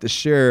point to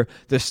share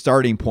the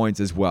starting points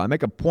as well. I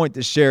make a point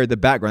to share the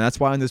background. That's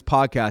why on this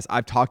podcast,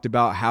 I've talked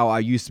about how I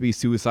used to be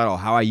suicidal,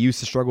 how I used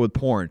to struggle with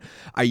porn.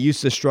 I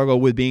used to struggle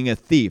with being a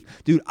thief.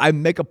 Dude, I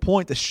make a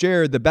point to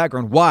share the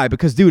background. Why?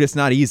 Because, dude, it's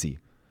not easy.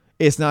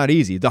 It's not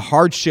easy. The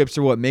hardships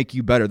are what make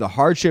you better. The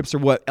hardships are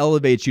what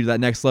elevates you to that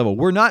next level.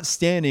 We're not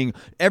standing,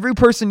 every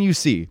person you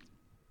see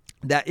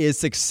that is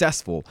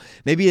successful,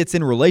 maybe it's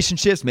in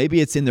relationships, maybe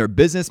it's in their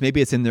business,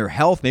 maybe it's in their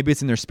health, maybe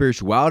it's in their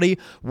spirituality,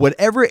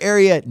 whatever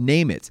area,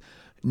 name it.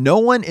 No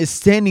one is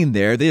standing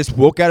there. They just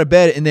woke out of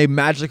bed and they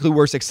magically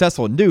were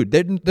successful. Dude,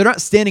 they're not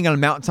standing on a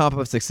mountaintop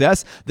of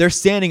success. They're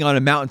standing on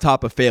a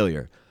mountaintop of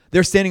failure.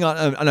 They're standing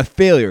on a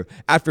failure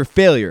after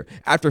failure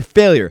after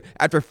failure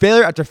after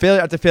failure after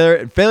failure after failure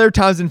and failure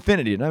times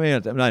infinity. I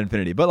mean, not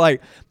infinity, but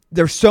like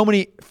there's so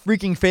many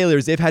freaking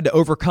failures they've had to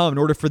overcome in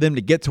order for them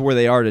to get to where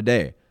they are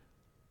today.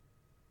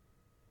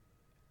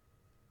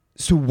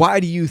 So why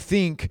do you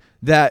think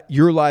that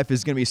your life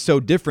is going to be so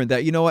different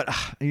that, you know what,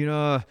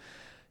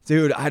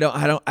 dude, I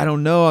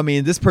don't know. I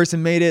mean, this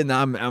person made it and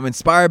I'm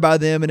inspired by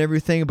them and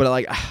everything, but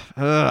like,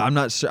 I'm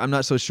not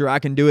so sure I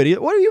can do it either.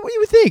 What do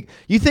you think?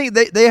 You think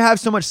they have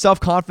so much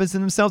self-confidence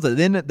in themselves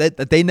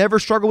that they never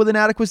struggle with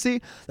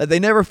inadequacy, that they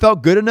never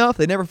felt good enough,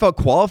 they never felt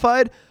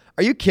qualified?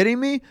 Are you kidding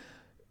me?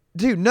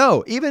 Dude,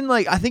 no. Even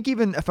like, I think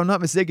even if I'm not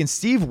mistaken,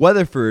 Steve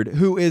Weatherford,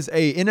 who is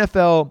a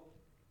NFL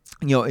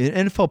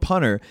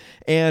punter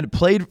and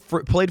played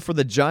for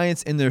the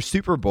Giants in their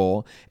Super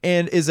Bowl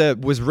and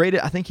was rated.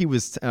 I think he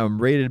was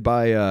rated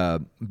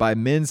by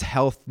Men's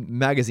Health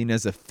magazine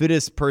as the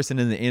fittest person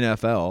in the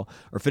NFL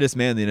or fittest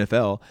man in the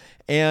NFL.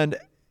 And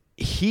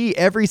he,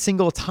 every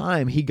single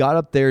time he got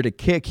up there to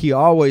kick, he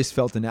always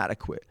felt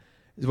inadequate.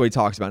 Is what he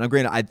talks about. Now,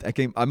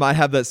 granted, I might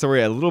have that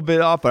story a little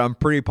bit off, but I'm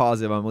pretty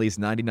positive I'm at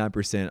least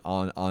 99%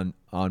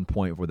 on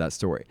point with that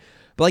story.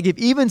 But like if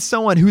even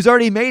someone who's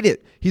already made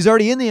it, he's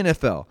already in the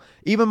NFL.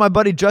 Even my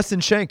buddy Justin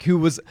Schenck, who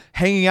was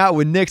hanging out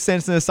with Nick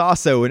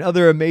Santonasasso and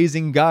other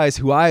amazing guys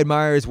who I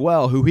admire as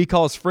well, who he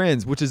calls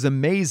friends, which is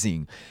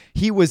amazing.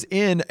 He was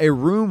in a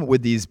room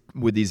with these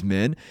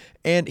men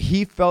and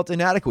he felt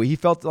inadequate. He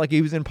felt like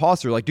he was an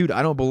imposter. Like, dude,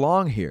 I don't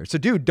belong here. So,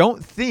 dude,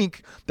 don't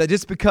think that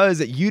just because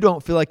you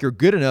don't feel like you're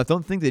good enough,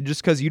 don't think that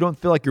just because you don't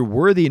feel like you're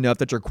worthy enough,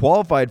 that you're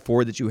qualified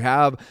for, that you're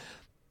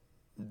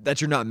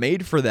not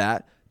made for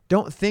that.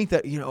 Don't think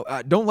that,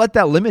 don't let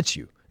that limit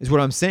you, is what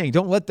I'm saying.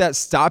 Don't let that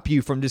stop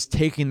you from just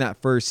taking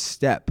that first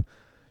step.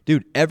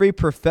 Dude, every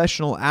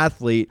professional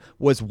athlete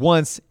was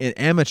once an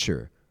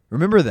amateur.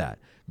 Remember that.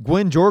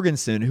 Gwen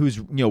Jorgensen, who's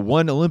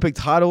won Olympic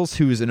titles,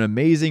 who's an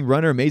amazing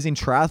runner, amazing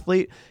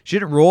triathlete, she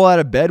didn't roll out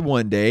of bed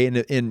one day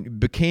and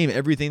became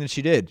everything that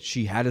she did.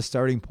 She had a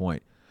starting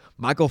point.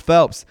 Michael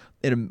Phelps,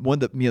 and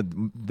one of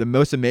the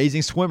most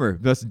amazing swimmer,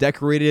 most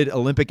decorated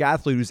Olympic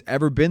athlete who's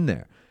ever been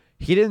there.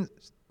 He didn't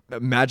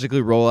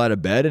magically roll out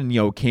of bed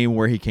and came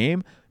where he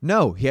came.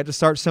 No, he had to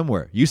start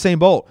somewhere. Usain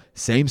Bolt,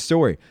 same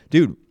story,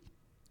 dude.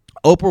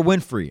 Oprah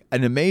Winfrey,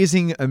 an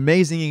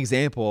amazing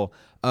example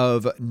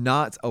of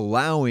not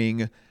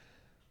allowing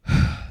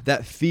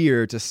that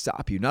fear to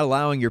stop you, not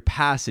allowing your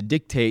past to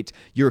dictate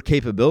your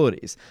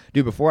capabilities.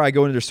 Dude, before I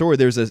go into their story,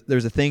 there's a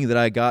thing that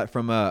I got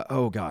from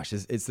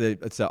it's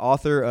the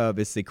author of,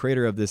 it's the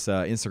creator of this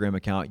Instagram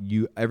account.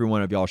 Every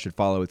one of y'all should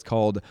follow. It's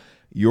called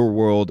Your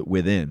World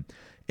Within.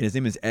 And his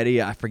name is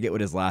Eddie. I forget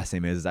what his last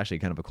name is. It's actually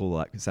kind of a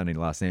cool sounding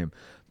last name.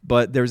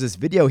 But there's this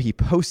video he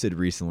posted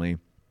recently,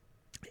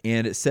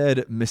 and it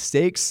said,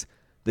 mistakes,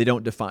 they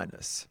don't define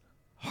us.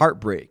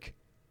 Heartbreak,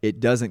 it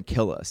doesn't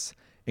kill us.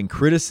 And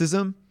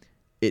criticism,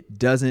 it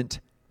doesn't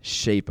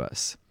shape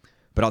us.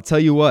 But I'll tell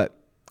you what,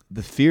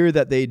 the fear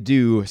that they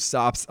do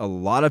stops a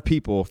lot of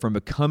people from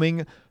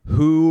becoming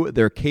who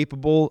they're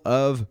capable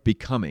of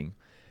becoming.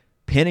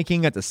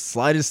 Panicking at the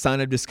slightest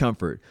sign of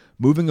discomfort,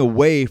 moving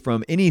away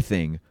from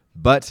anything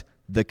but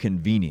the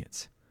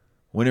convenience.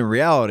 When in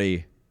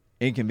reality,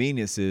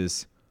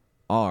 inconveniences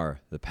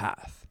are the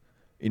path.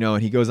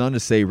 And he goes on to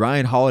say,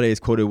 Ryan Holiday is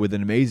quoted with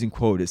an amazing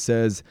quote. It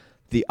says,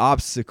 the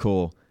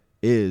obstacle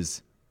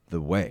is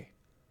the way.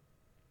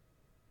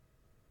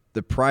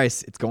 The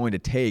price it's going to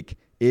take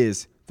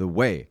is the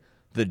way.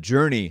 The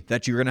journey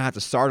that you're going to have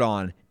to start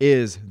on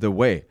is the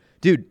way.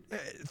 Dude,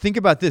 think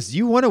about this.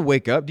 You want to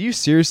wake up? Do you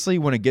seriously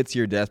want to get to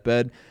your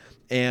deathbed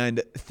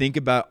and think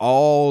about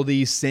all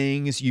these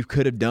things you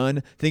could have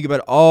done? Think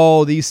about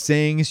all these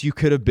things you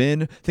could have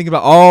been. Think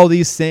about all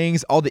these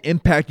things, all the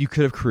impact you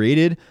could have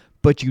created,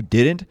 but you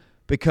didn't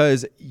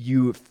because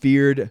you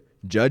feared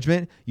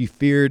judgment. You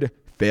feared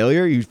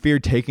failure. You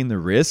feared taking the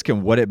risk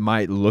and what it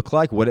might look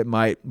like, what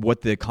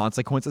the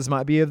consequences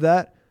might be of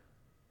that.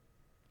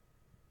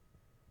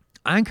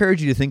 I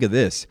encourage you to think of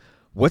this.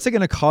 What's it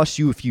going to cost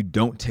you if you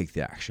don't take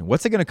the action?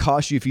 What's it going to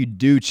cost you if you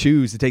do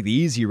choose to take the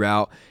easy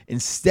route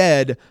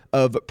instead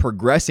of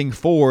progressing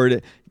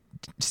forward,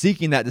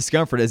 seeking that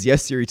discomfort, as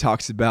Yes Theory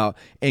talks about,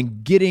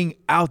 and getting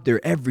out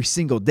there every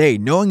single day,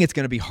 knowing it's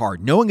going to be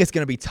hard, knowing it's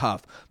going to be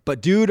tough.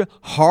 But dude,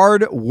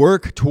 hard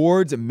work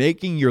towards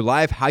making your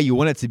life how you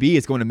want it to be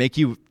is going to make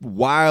you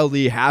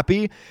wildly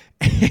happy.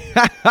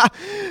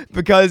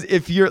 Because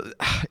if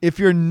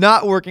you're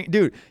not working,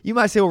 dude, you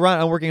might say, well,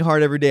 Ryan, I'm working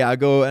hard every day. I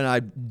go and I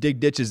dig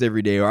ditches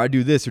every day, or I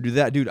do this or do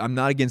that. Dude, I'm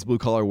not against blue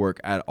collar work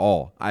at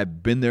all.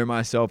 I've been there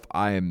myself.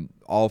 I am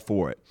all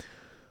for it.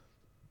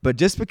 But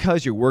just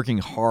because you're working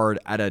hard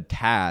at a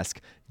task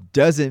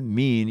doesn't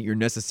mean you're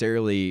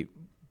necessarily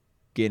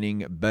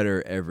getting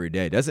better every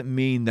day. Doesn't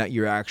mean that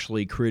you're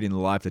actually creating the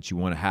life that you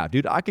want to have.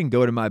 Dude, I can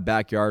go to my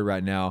backyard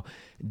right now,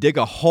 dig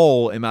a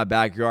hole in my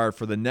backyard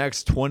for the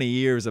next 20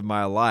 years of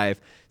my life,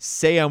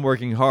 say I'm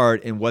working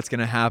hard, and what's going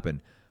to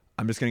happen?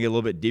 I'm just going to get a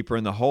little bit deeper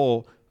in the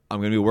hole. I'm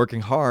going to be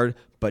working hard,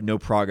 but no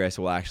progress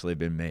will actually have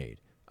been made.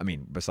 I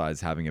mean,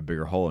 besides having a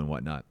bigger hole and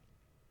whatnot.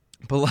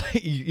 But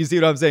like, you see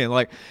what I'm saying?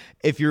 Like,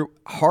 if your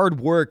hard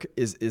work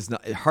is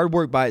not hard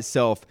work by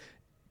itself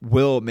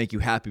will make you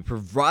happy,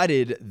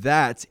 provided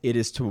that it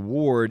is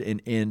toward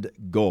an end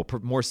goal.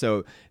 More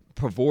so,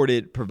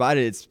 provided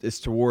it's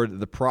toward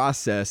the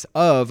process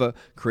of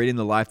creating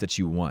the life that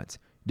you want.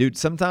 Dude,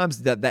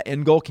 sometimes that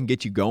end goal can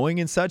get you going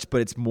and such,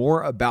 but it's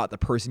more about the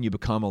person you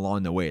become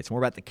along the way. It's more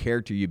about the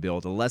character you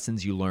build, the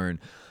lessons you learn.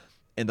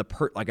 And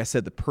like I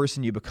said, the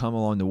person you become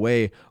along the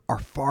way are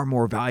far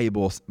more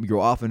valuable,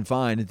 you'll often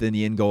find, than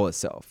the end goal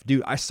itself.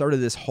 Dude, I started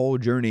this whole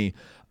journey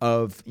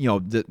of,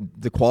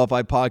 the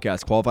Qualified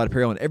podcast, Qualified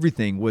Apparel, and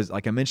everything was,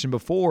 like I mentioned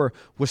before,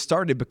 was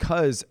started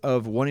because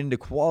of wanting to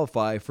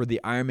qualify for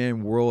the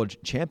Ironman World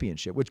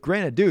Championship, which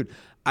granted, dude,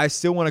 I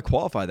still want to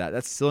qualify that.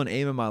 That's still an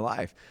aim in my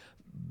life.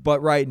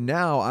 But right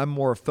now, I'm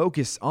more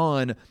focused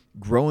on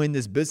growing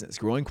this business,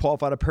 growing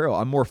Qualified Apparel.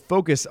 I'm more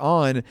focused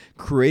on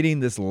creating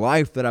this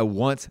life that I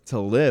want to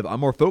live. I'm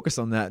more focused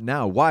on that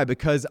now. Why?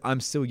 Because I'm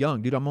still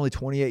young. Dude, I'm only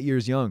 28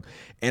 years young,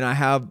 and I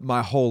have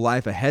my whole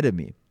life ahead of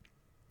me.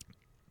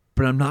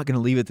 But I'm not going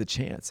to leave it to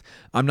chance.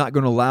 I'm not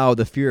going to allow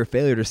the fear of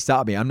failure to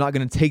stop me. I'm not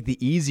going to take the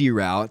easy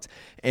route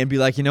and be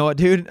like, you know what,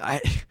 dude,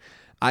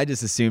 I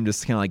just assumed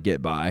just kind of like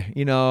get by.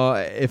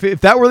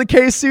 If that were the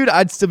case, dude,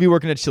 I'd still be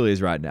working at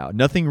Chili's right now.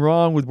 Nothing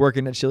wrong with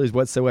working at Chili's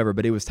whatsoever,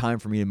 but it was time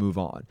for me to move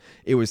on.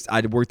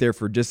 I'd worked there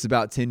for just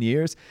about 10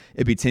 years.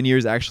 It'd be 10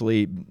 years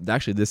actually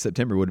this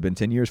September would have been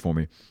 10 years for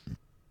me.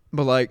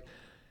 But like,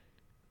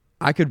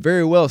 I could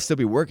very well still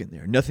be working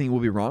there. Nothing will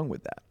be wrong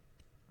with that.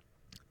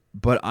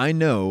 But I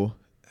know,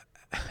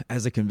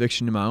 as a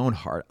conviction in my own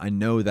heart, I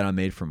know that I'm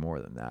made for more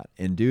than that.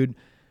 And dude,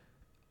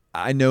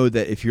 I know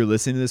that if you're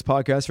listening to this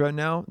podcast right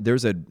now,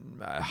 there's a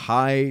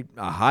high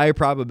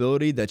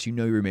probability that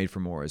you're made for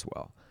more as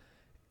well.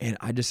 And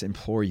I just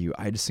implore you,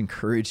 I just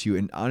encourage you,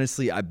 and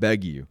honestly, I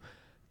beg you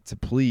to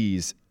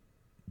please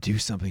do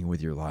something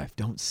with your life.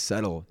 Don't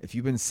settle. If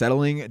you've been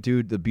settling,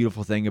 dude, the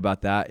beautiful thing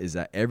about that is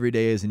that every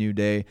day is a new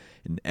day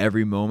and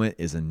every moment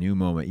is a new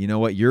moment. You know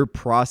what? Your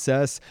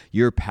process,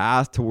 your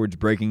path towards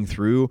breaking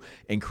through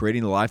and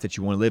creating the life that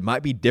you want to live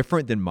might be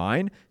different than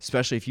mine,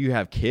 especially if you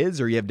have kids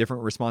or you have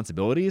different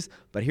responsibilities.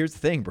 But here's the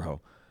thing,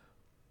 bro.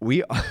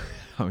 I'm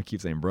gonna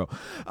keep saying bro.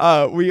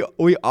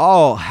 We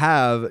all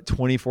have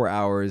 24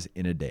 hours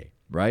in a day.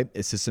 Right?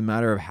 It's just a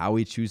matter of how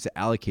we choose to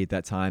allocate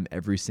that time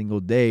every single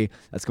day.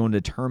 That's going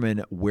to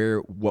determine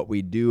what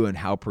we do and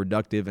how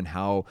productive and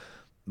how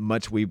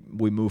much we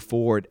move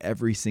forward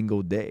every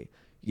single day.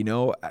 You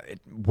know,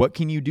 what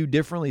can you do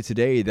differently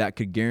today that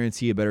could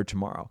guarantee a better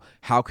tomorrow?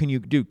 How can you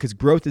do? Because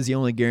growth is the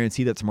only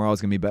guarantee that tomorrow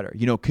is going to be better.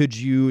 You know, could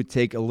you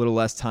take a little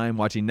less time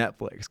watching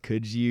Netflix?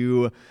 Could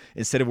you,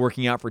 instead of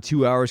working out for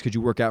 2 hours, could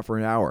you work out for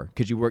an hour?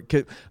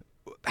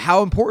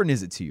 How important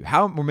is it to you?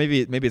 Or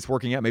maybe it's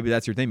working out. Maybe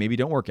that's your thing. Maybe you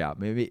don't work out.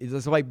 Maybe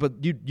it's like, but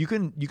you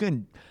can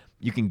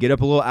get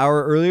up a little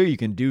hour earlier. You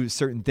can do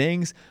certain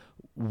things.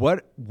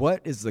 What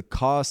is the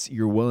cost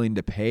you're willing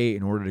to pay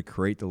in order to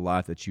create the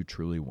life that you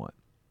truly want?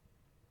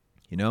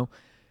 You know,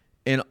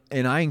 and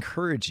I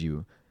encourage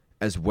you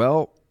as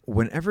well.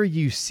 Whenever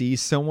you see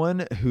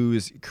someone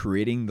who's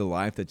creating the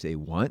life that they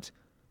want,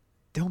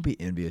 don't be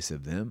envious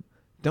of them.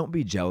 Don't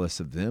be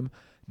jealous of them.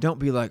 Don't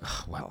be like,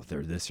 oh, well,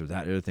 they're this or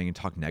that other thing and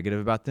talk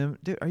negative about them.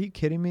 Dude, are you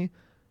kidding me?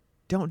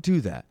 Don't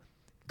do that.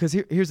 Because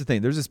here's the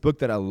thing. There's this book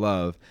that I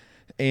love,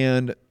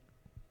 and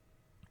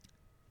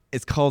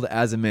it's called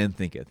As a Man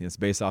Thinketh. It's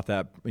based off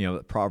that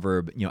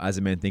proverb, as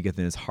a man thinketh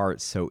in his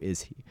heart, so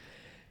is he.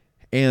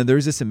 And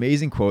there's this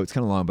amazing quote. It's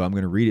kind of long, but I'm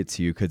going to read it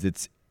to you because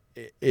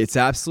it's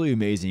absolutely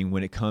amazing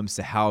when it comes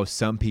to how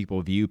some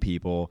people view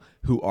people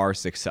who are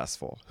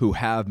successful, who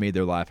have made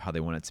their life how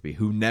they want it to be,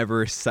 who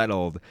never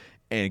settled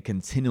and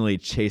continually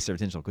chase their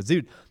potential. Because,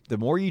 dude, the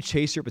more you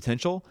chase your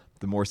potential,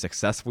 the more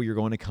successful you're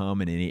going to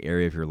come in any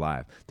area of your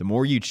life. The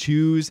more you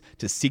choose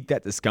to seek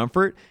that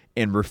discomfort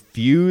and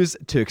refuse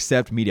to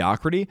accept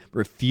mediocrity,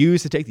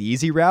 refuse to take the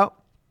easy route.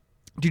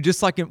 Dude,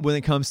 just like when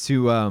it comes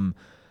to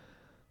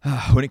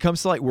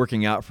like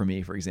working out for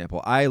me, for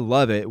example, I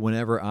love it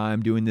whenever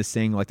I'm doing this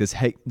thing like this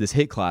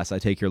HIIT class I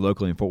take here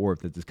locally in Fort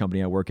Worth at this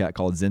company I work at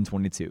called Zen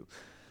 22.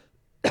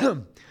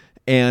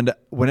 And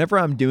whenever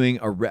I'm doing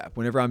a rep,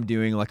 whenever I'm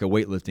doing like a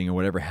weightlifting or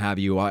whatever have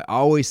you, I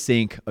always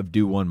think of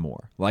do one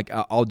more. Like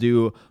I'll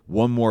do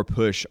one more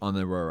push on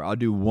the rower. I'll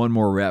do one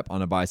more rep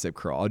on a bicep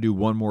curl. I'll do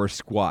one more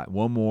squat,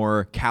 one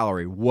more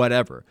calorie,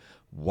 whatever.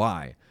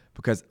 Why?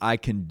 Because I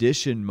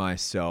condition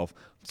myself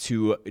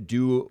to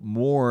do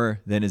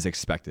more than is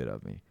expected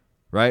of me,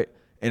 right?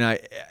 And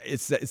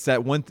it's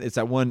that one,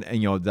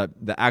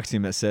 the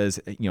axiom that says,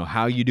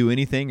 how you do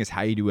anything is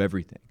how you do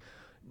everything.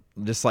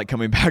 Just like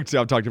coming back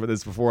to, I've talked about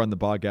this before on the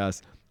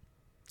podcast.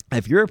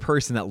 If you're a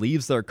person that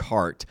leaves their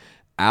cart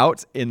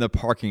out in the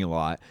parking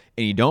lot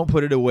and you don't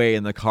put it away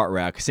in the cart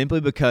rack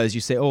simply because you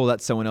say, oh,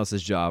 that's someone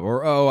else's job,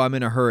 or, oh, I'm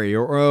in a hurry,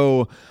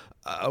 or,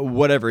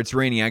 whatever, it's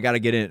raining, I got to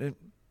get in.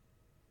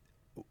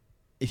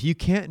 If you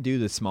can't do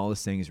the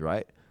smallest things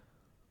right,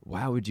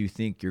 why would you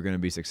think you're going to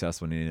be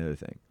successful in any other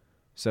thing?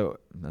 So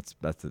that's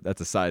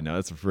a side note.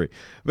 That's for free.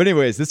 But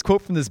anyways, this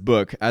quote from this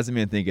book, As a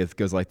Man Thinketh,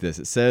 goes like this.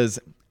 It says,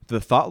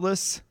 "The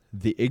thoughtless,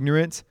 the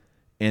ignorant,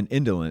 and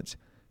indolent,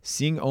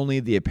 seeing only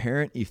the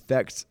apparent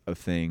effects of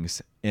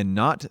things and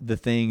not the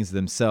things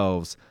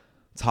themselves,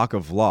 talk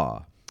of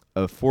law,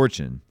 of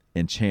fortune,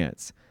 and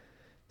chance.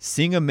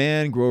 Seeing a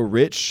man grow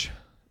rich,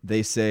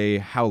 they say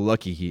how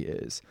lucky he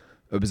is.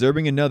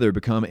 Observing another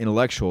become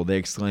intellectual, they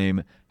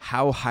exclaim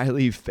how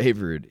highly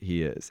favored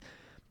he is.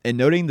 And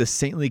noting the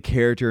saintly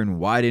character and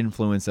wide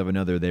influence of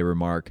another, they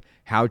remark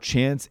how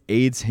chance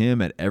aids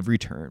him at every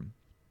turn."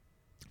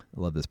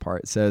 I love this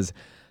part. It says,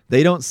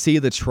 "They don't see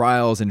the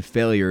trials and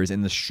failures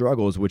and the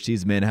struggles which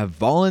these men have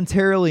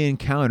voluntarily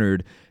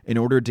encountered in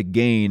order to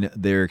gain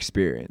their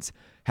experience,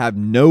 have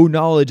no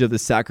knowledge of the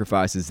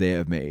sacrifices they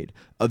have made,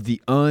 of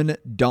the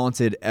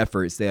undaunted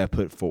efforts they have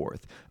put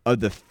forth,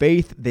 of the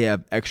faith they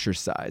have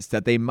exercised,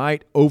 that they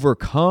might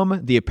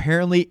overcome the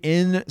apparently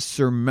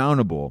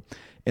insurmountable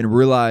and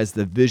realize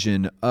the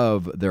vision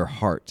of their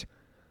heart.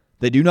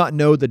 They do not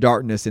know the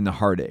darkness and the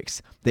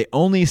heartaches. They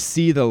only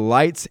see the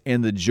lights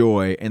and the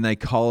joy, and they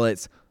call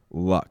it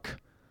luck.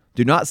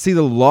 Do not see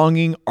the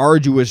longing,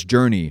 arduous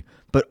journey,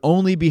 but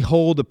only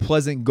behold the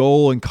pleasant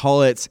goal and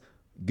call it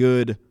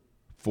good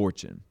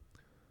fortune.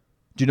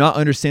 Do not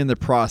understand the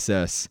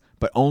process,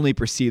 but only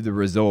perceive the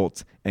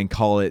result and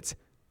call it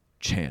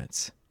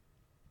chance."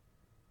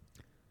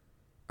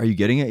 Are you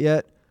getting it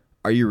yet?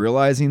 Are you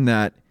realizing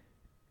that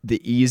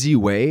the easy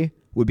way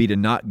would be to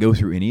not go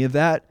through any of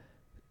that?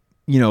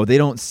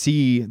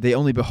 They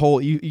only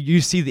behold,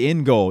 you see the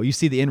end goal, you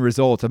see the end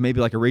result of maybe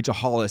like a Rachel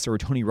Hollis or a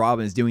Tony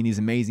Robbins doing these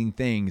amazing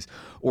things,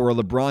 or a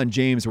LeBron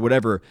James or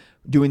whatever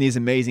doing these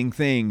amazing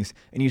things,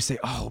 and you say,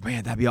 oh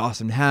man, that'd be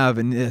awesome to have,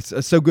 and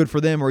it's so good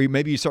for them, or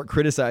maybe you start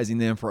criticizing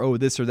them for, oh,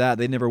 this or that,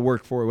 they never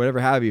worked for, or whatever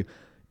have you.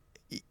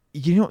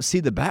 You don't see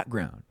the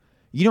background.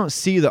 You don't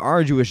see the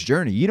arduous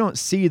journey. You don't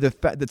see the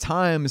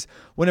times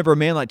whenever a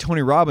man like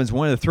Tony Robbins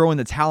wanted to throw in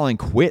the towel and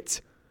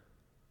quit.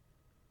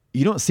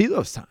 You don't see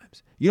those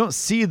times. You don't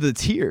see the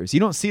tears. You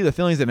don't see the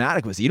feelings of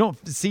inadequacy. You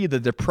don't see the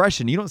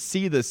depression. You don't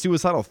see the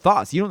suicidal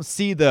thoughts. You don't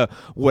see the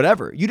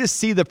whatever. You just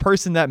see the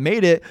person that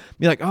made it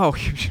be like, oh,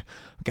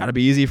 gotta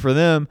be easy for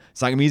them.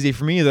 It's not gonna be easy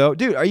for me though.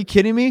 Dude, are you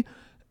kidding me?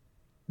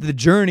 The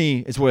journey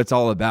is what it's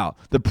all about.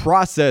 The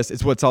process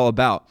is what it's all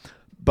about.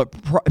 But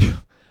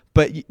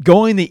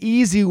going the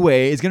easy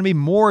way is going to be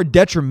more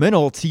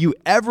detrimental to you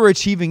ever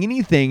achieving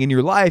anything in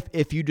your life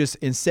if you just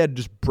instead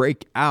just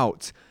break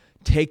out,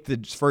 take the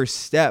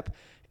first step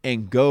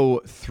and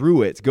go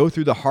through it. Go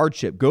through the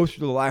hardship. Go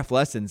through the life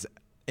lessons.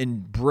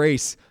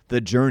 Embrace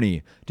the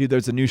journey. Dude,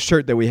 there's a new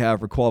shirt that we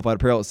have for Qualified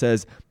Apparel. It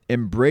says,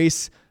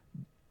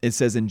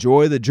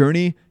 enjoy the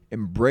journey,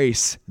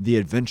 embrace the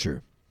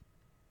adventure.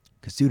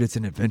 Because, dude, it's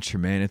an adventure,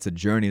 man. It's a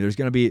journey. There's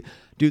going to be,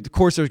 dude, of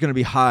course there's going to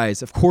be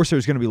highs. Of course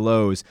there's going to be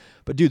lows.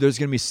 But, dude, there's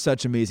going to be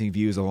such amazing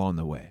views along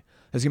the way.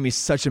 There's going to be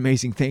such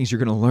amazing things you're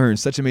going to learn,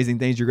 such amazing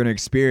things you're going to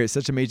experience,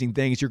 such amazing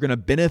things you're going to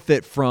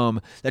benefit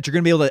from, that you're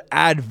going to be able to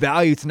add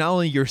value to not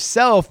only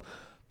yourself,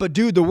 but,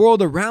 dude, the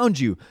world around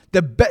you.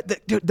 One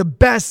of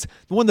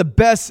the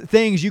best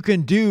things you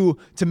can do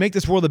to make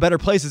this world a better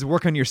place is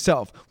work on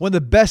yourself. One of the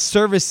best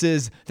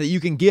services that you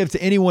can give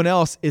to anyone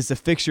else is to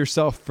fix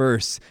yourself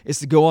first. Is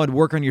to go on to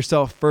work on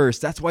yourself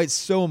first. That's why it's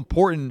so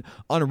important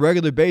on a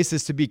regular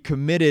basis to be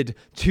committed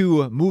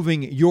to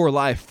moving your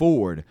life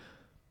forward.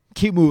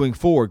 Keep moving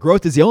forward.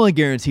 Growth is the only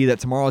guarantee that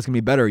tomorrow is going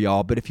to be better,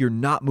 y'all. But if you're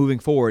not moving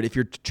forward, if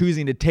you're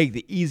choosing to take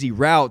the easy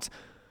route,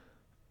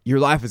 your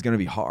life is going to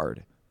be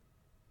hard.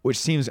 Which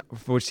seems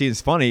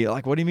funny.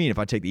 Like, what do you mean if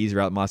I take the easy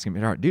route, my life's going to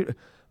be hard? Dude,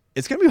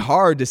 it's going to be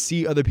hard to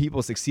see other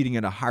people succeeding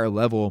at a higher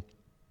level.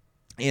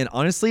 And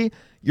honestly,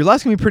 your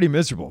life's going to be pretty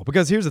miserable.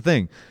 Because here's the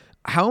thing.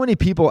 How many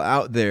people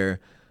out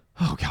there,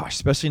 oh gosh,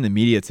 especially in the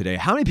media today,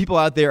 how many people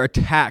out there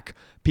attack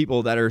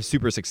people that are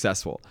super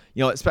successful?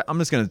 You know, I'm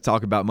just going to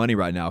talk about money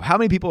right now. How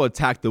many people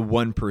attack the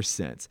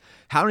 1%?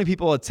 How many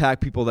people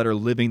attack people that are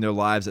living their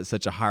lives at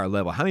such a higher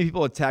level? How many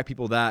people attack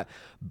people that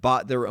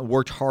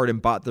worked hard and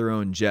bought their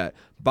own jet,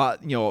 bought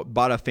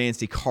a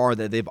fancy car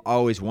that they've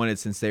always wanted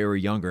since they were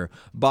younger,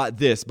 bought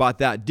this, bought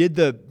that, did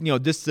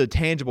just the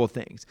tangible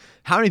things?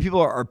 How many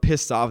people are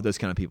pissed off at those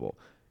kind of people?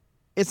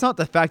 It's not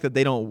the fact that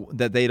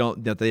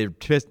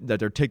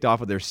they're ticked off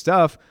with their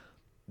stuff.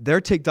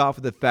 They're ticked off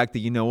with the fact that,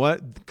 you know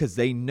what? Because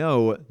they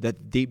know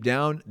that deep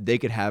down they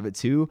could have it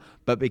too.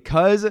 But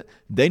because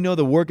they know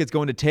the work it's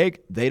going to take,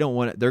 they don't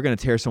want it. They're going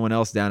to tear someone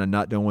else down and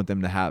don't want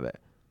them to have it.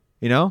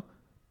 You know?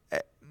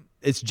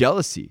 It's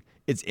jealousy.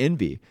 It's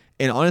envy.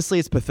 And honestly,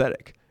 it's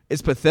pathetic.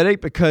 It's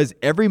pathetic because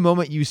every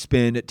moment you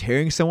spend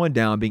tearing someone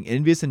down, being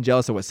envious and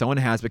jealous of what someone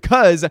has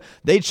because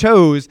they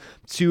chose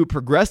to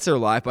progress their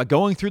life by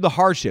going through the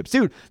hardships.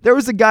 Dude, there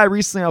was a guy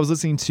recently I was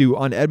listening to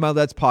on Ed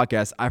Milet's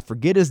podcast. I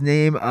forget his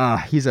name.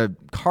 He's a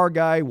car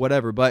guy,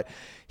 whatever. But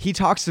he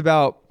talks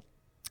about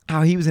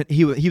how he was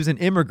an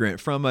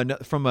immigrant from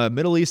a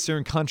Middle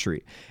Eastern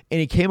country. And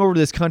he came over to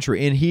this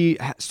country and he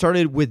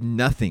started with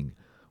nothing.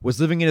 Was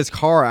living in his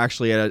car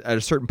actually at a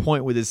certain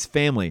point with his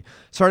family.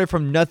 Started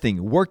from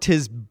nothing, worked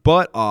his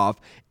butt off,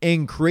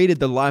 and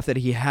created the life that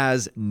he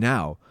has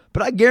now.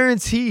 But I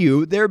guarantee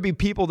you there would be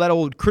people that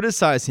will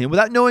criticize him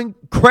without knowing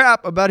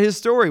crap about his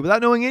story,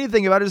 without knowing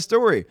anything about his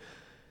story.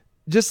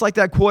 Just like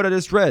that quote I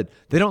just read.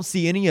 They don't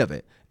see any of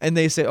it. And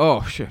they say, oh,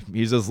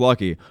 he's just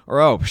lucky.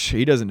 Or, oh,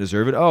 he doesn't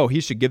deserve it. Oh,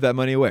 he should give that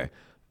money away.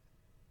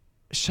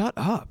 Shut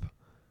up.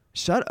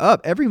 Shut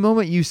up. Every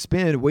moment you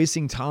spend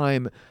wasting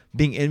time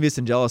being envious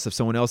and jealous of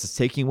someone else is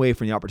taking away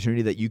from the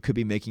opportunity that you could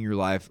be making your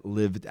life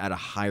lived at a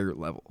higher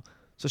level.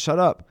 So shut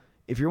up.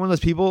 If you're one of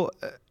those people,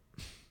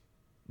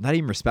 not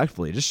even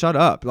respectfully, just shut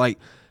up. Like,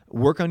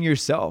 work on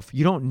yourself.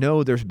 You don't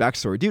know their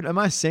backstory. Dude, am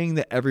I saying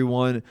that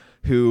everyone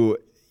who,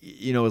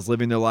 is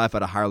living their life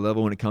at a higher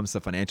level when it comes to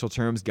financial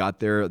terms got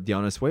there the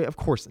honest way? Of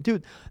course.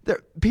 Dude,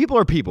 people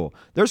are people.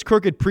 There's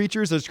crooked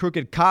preachers. There's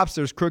crooked cops.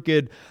 There's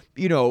crooked,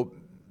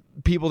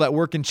 people that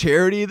work in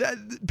charity.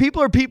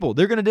 People are people.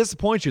 They're going to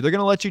disappoint you. They're going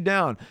to let you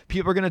down.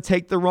 People are going to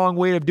take the wrong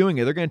way of doing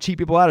it. They're going to cheat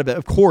people out of it.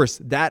 Of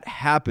course, that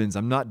happens.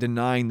 I'm not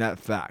denying that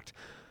fact.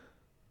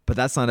 But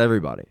that's not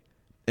everybody.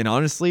 And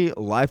honestly,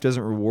 life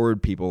doesn't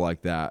reward people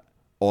like that,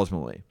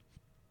 ultimately.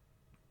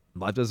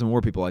 Life doesn't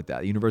reward people like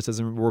that. The universe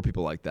doesn't reward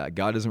people like that.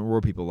 God doesn't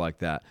reward people like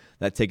that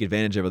take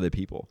advantage of other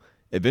people.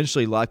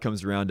 Eventually, life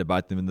comes around to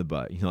bite them in the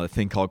butt. A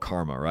thing called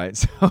karma, right?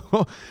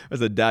 So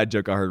there's a dad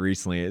joke I heard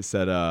recently. It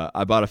said,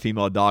 I bought a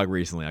female dog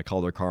recently. I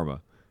called her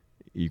Karma.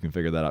 You can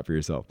figure that out for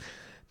yourself.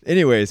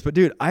 Anyways, but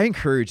dude, I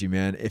encourage you,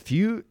 man, if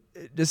you,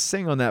 just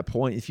saying on that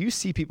point, if you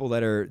see people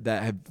that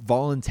have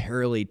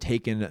voluntarily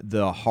taken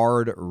the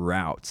hard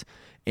route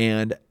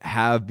and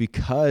have,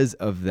 because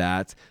of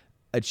that,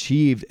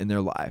 achieved in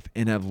their life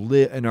and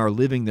and are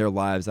living their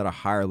lives at a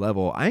higher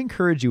level, I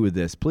encourage you with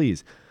this,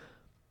 please.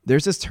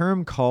 There's this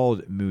term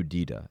called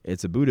mudita.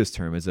 It's a Buddhist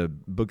term. It's a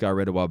book I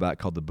read a while back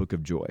called The Book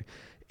of Joy.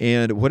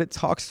 And what it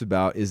talks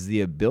about is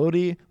the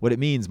ability, what it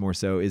means more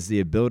so, is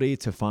the ability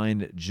to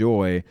find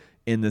joy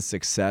in the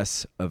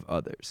success of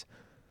others.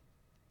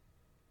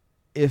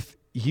 If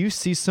you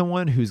see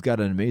someone who's got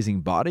an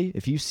amazing body,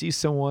 if you see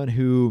someone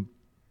who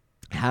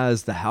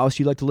has the house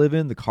you like to live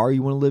in, the car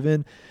you want to live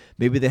in,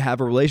 maybe they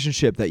have a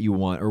relationship that you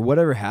want or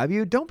whatever have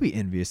you, don't be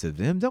envious of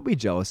them. Don't be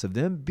jealous of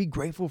them. Be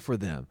grateful for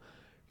them.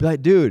 Be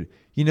like, dude,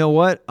 you know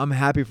what? I'm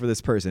happy for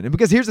this person. And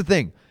because here's the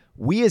thing,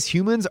 we as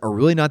humans are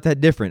really not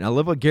that different. I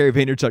love what Gary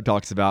Vaynerchuk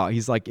talks about.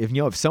 He's like,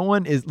 if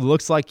someone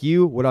looks like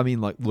you, what I mean,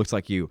 like looks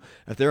like you,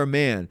 if they're a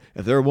man,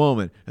 if they're a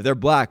woman, if they're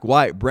black,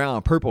 white,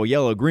 brown, purple,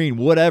 yellow, green,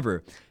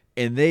 whatever,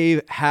 and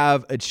they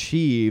have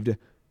achieved,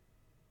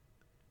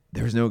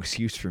 there's no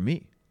excuse for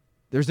me.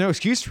 There's no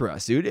excuse for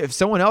us, dude. If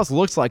someone else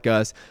looks like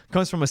us,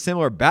 comes from a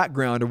similar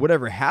background or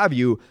whatever have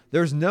you,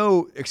 there's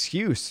no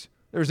excuse.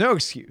 There's no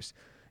excuse.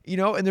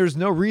 And there's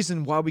no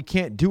reason why we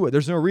can't do it.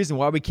 There's no reason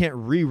why we can't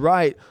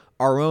rewrite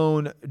our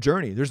own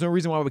journey. There's no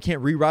reason why we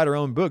can't rewrite our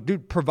own book.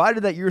 Dude,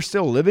 provided that you're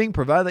still living,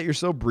 provided that you're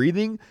still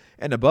breathing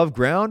and above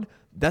ground,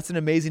 that's an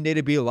amazing day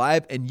to be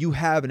alive, and you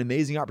have an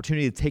amazing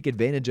opportunity to take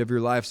advantage of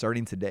your life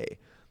starting today.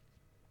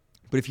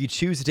 But if you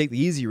choose to take the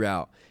easy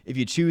route, if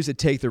you choose to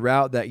take the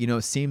route that,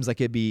 seems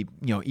like it'd be,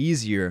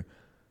 easier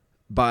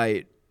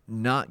by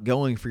not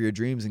going for your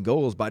dreams and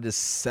goals, by just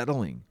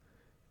settling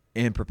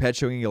and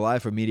perpetuating a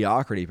life of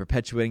mediocrity,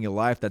 perpetuating a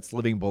life that's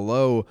living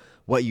below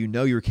what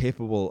you're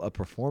capable of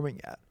performing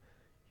at,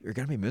 you're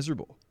going to be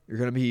miserable. You're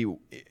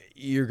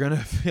going to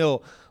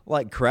feel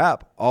like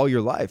crap all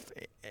your life.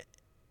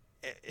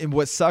 And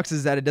what sucks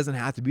is that it doesn't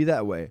have to be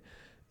that way.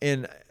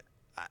 And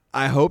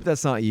I hope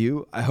that's not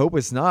you. I hope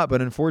it's not.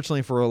 But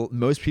unfortunately for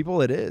most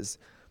people, it is.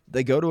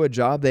 They go to a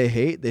job they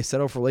hate. They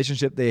settle for a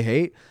relationship they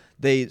hate.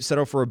 They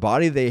settle for a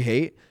body they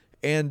hate.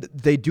 And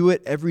they do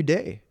it every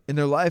day. And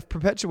their life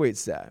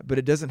perpetuates that. But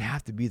it doesn't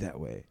have to be that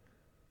way.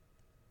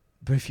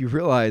 But if you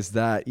realize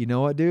that, you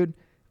know what, dude?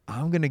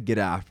 I'm going to get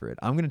after it.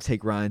 I'm going to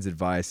take Ryan's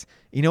advice.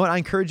 You know what? I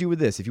encourage you with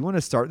this. If you want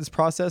to start this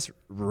process,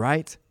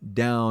 write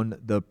down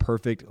the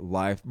perfect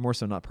life. More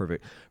so not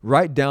perfect.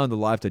 Write down the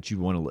life that you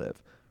want to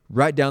live.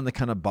 Write down the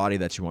kind of body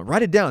that you want.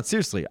 Write it down.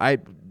 Seriously. I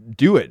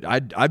do it.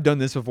 I've done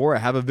this before. I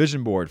have a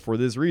vision board for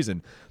this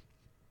reason.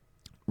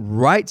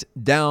 Write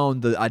down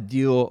the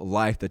ideal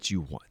life that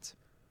you want.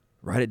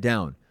 Write it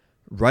down.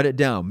 Write it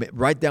down.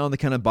 Write down the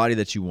kind of body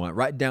that you want.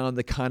 Write down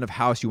the kind of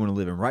house you want to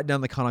live in. Write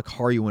down the kind of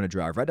car you want to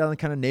drive. Write down the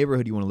kind of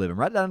neighborhood you want to live in.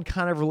 Write down the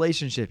kind of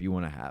relationship you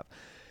want to have.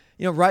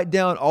 Write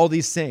down all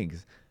these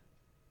things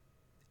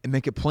and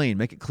make it plain,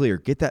 make it clear.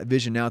 Get that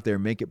vision out there,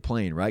 make it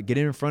plain, right? Get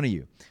it in front of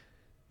you.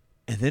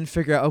 And then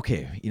figure out,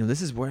 okay,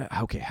 this is where,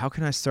 okay, how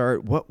can I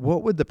start? What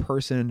would the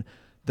person,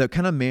 the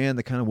kind of man,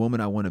 the kind of woman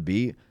I want to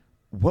be,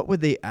 what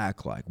would they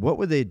act like? What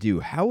would they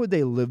do? How would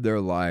they live their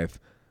life?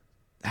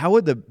 How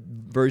would the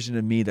version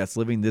of me that's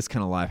living this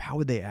kind of life, how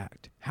would they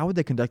act? How would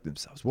they conduct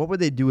themselves? What would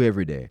they do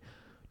every day?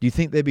 Do you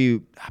think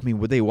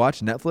would they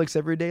watch Netflix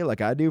every day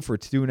like I do for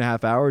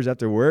 2.5 hours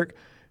after work?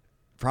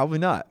 Probably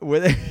not.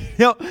 Would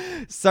they,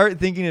 start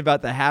thinking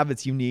about the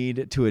habits you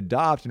need to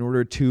adopt in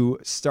order to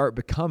start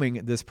becoming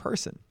this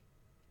person.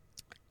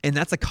 And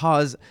that's a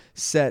cause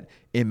set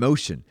in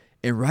motion.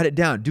 And write it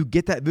down. Dude,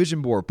 get that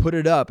vision board, put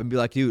it up and be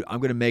like, dude, I'm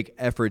going to make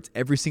efforts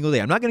every single day.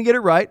 I'm not going to get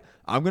it right.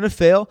 I'm going to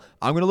fail.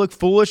 I'm going to look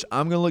foolish.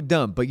 I'm going to look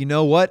dumb. But you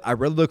know what? I'd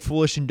rather look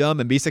foolish and dumb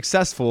and be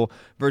successful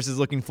versus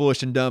looking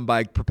foolish and dumb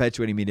by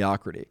perpetuating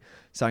mediocrity.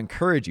 So I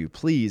encourage you,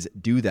 please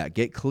do that.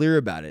 Get clear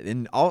about it.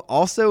 And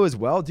also as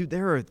well, dude,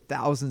 there are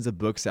thousands of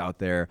books out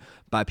there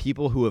by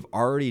people who have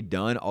already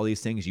done all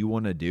these things you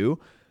want to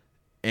do.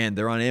 And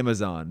they're on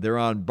Amazon, they're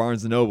on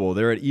Barnes & Noble,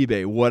 they're at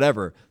eBay,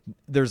 whatever.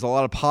 There's a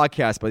lot of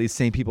podcasts by these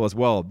same people as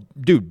well.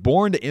 Dude,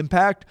 Born to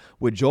Impact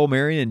with Joel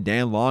Marion and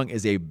Dan Long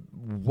is a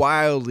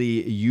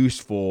wildly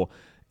useful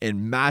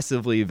and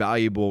massively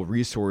valuable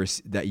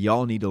resource that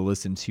y'all need to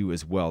listen to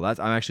as well. There's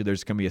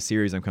going to be a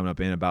series I'm coming up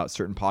in about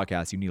certain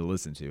podcasts you need to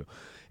listen to.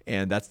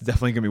 And that's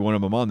definitely going to be one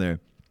of them on there.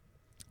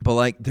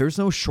 But there's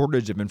no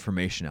shortage of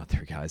information out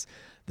there, guys.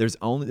 There's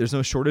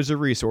no shortage of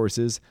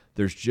resources.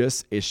 There's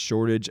just a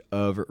shortage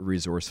of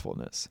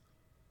resourcefulness.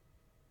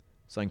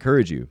 So I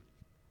encourage you,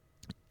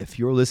 if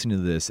you're listening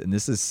to this, and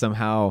this is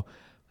somehow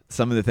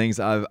some of the things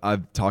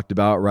I've talked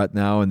about right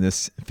now in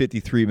this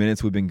 53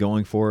 minutes we've been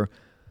going for,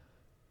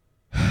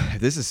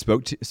 if this is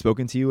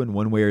spoken to you in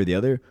one way or the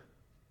other,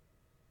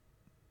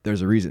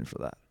 there's a reason for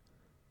that.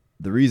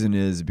 The reason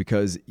is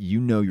because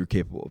you're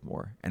capable of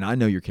more, and I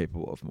know you're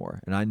capable of more,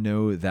 and I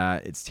know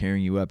that it's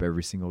tearing you up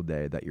every single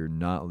day, that you're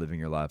not living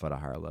your life at a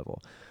higher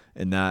level,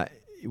 and that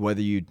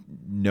whether you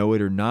know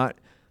it or not,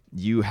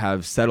 you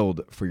have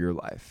settled for your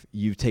life.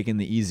 You've taken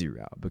the easy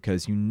route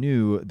because you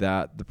knew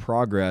that the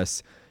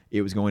progress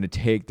it was going to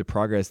take,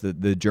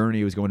 the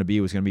journey was going to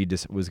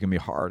be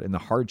hard, and the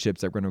hardships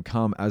that were going to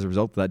come as a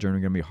result of that journey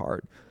are going to be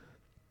hard.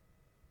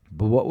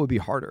 But what would be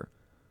harder?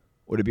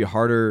 Would it be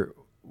harder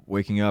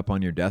waking up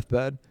on your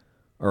deathbed,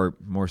 or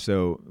more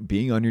so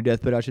being on your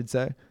deathbed, I should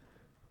say?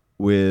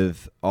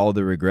 with all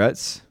the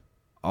regrets,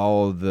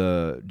 all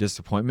the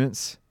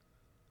disappointments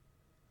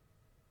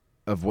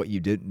of what you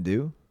didn't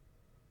do?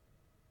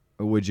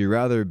 Or would you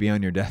rather be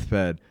on your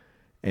deathbed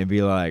and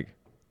be like,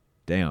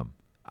 damn,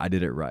 I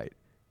did it right?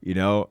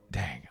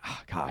 Dang,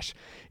 gosh.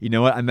 You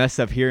know what? I messed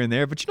up here and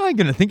there, but you're not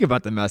going to think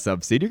about the mess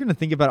ups, dude. You're going to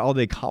think about all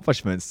the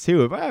accomplishments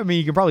too. I mean,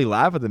 you can probably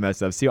laugh at the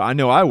mess ups too. I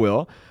know I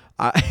will.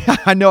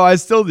 I know I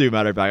still do,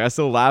 matter of fact. I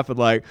still laugh at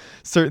like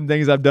certain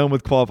things I've done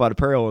with Qualified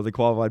Apparel or the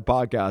Qualified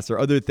Podcast or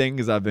other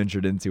things I've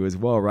ventured into as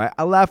well, right?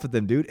 I laugh at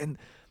them, dude. And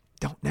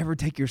don't never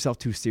take yourself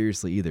too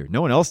seriously either.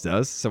 No one else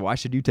does, so why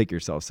should you take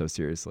yourself so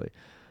seriously?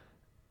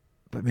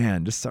 But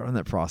man, just start on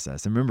that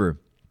process. And remember,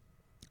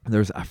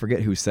 I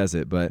forget who says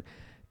it, but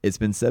it's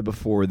been said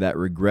before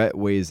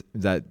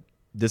that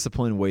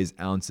discipline weighs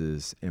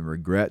ounces and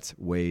regret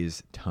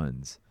weighs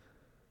tons.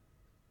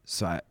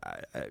 So I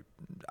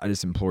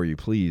just implore you,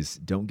 please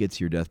don't get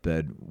to your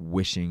deathbed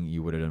wishing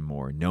you would have done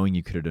more, knowing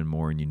you could have done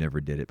more and you never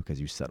did it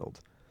because you settled.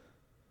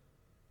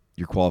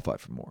 You're qualified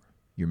for more.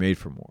 You're made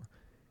for more.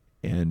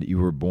 And you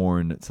were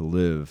born to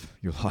live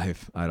your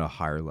life at a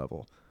higher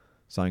level.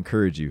 So I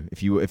encourage you,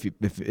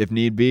 if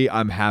need be,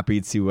 I'm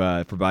happy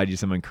to provide you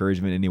some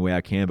encouragement any way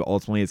I can, but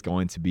ultimately it's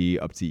going to be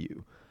up to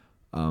you.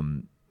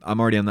 I'm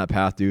already on that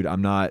path, dude.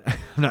 I'm not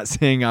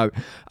saying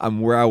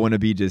I'm where I want to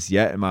be just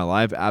yet in my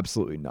life.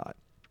 Absolutely not.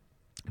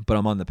 But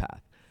I'm on the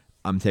path.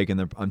 I'm taking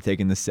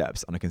the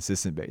steps on a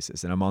consistent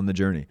basis, and I'm on the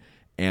journey,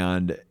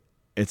 and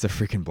it's a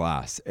freaking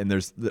blast.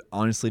 And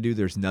honestly, dude,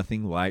 there's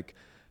nothing like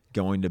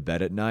going to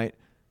bed at night.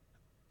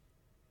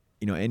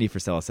 Andy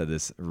Frisella said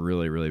this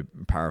really, really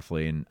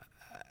powerfully, and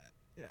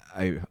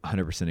I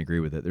 100% agree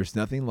with it. There's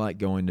nothing like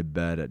going to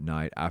bed at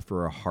night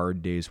after a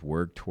hard day's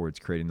work towards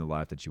creating the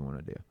life that you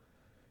want to do.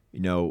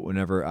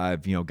 Whenever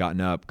I've,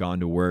 gotten up, gone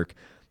to work,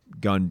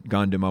 gone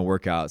to my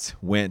workouts,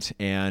 went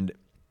and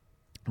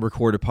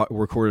recorded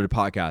a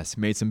podcast,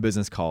 made some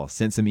business calls,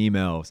 sent some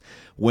emails,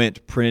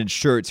 went, printed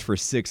shirts for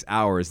 6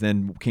 hours,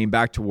 then came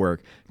back to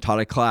work, taught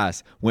a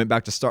class, went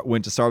to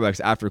Starbucks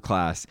after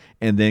class,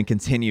 and then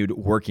continued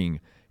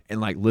working and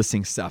like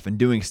listing stuff and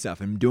doing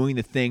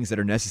the things that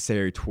are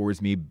necessary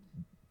towards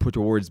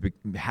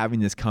having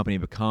this company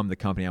become the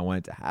company I want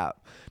it to have,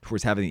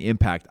 towards having the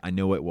impact I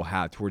know it will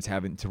have, towards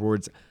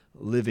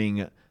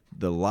living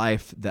the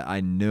life that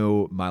I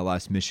know my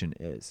life's mission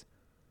is.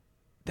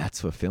 That's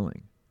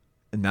fulfilling.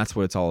 And that's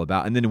what it's all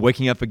about. And then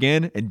waking up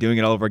again and doing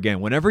it all over again.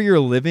 Whenever you're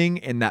living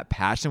in that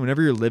passion,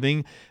 whenever you're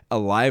living a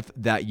life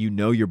that you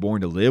know you're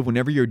born to live,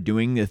 whenever you're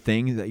doing the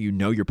thing that you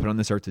know you're put on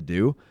this earth to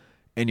do,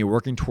 and you're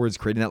working towards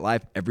creating that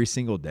life every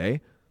single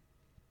day,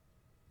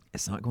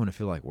 it's not going to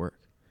feel like work.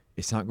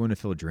 It's not going to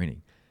feel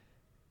draining.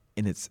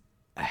 And it's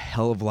a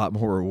hell of a lot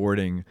more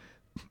rewarding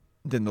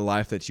than the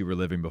life that you were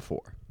living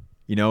before.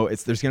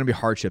 There's going to be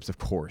hardships, of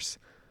course,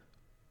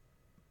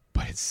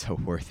 but it's so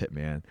worth it,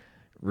 man.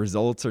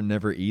 Results are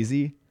never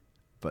easy,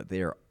 but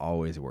they are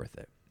always worth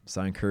it.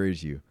 So I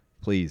encourage you,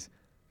 please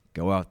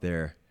go out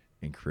there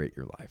and create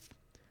your life.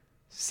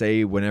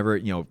 Say whenever,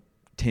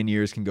 10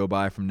 years can go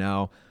by from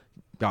now,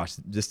 gosh,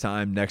 this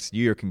time next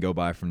year can go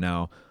by from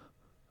now.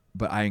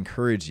 But I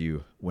encourage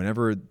you,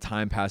 whenever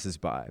time passes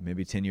by,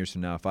 maybe 10 years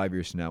from now, 5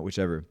 years from now,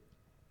 whichever,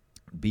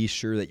 be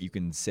sure that you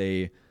can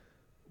say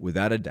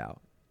without a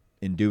doubt,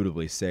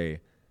 indubitably say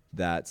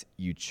that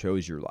you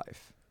chose your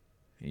life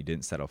and you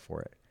didn't settle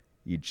for it.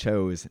 You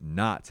chose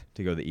not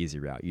to go the easy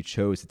route. You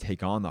chose to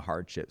take on the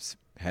hardships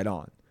head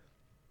on.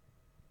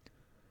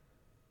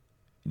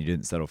 And you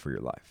didn't settle for your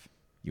life.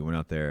 You went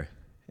out there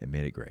and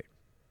made it great.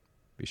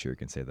 Be sure you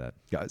can say that.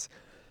 Guys,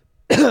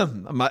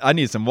 I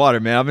need some water,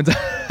 man.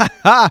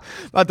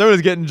 My throat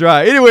is getting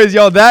dry. Anyways,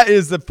 y'all, that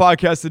is the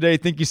podcast today.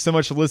 Thank you so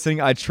much for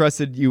listening. I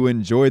trusted you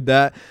enjoyed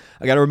that.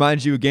 I got to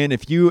remind you again,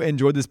 if you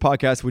enjoyed this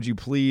podcast, would you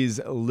please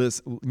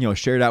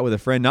share it out with a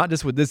friend, not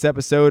just with this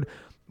episode,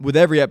 with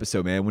every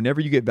episode, man.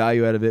 Whenever you get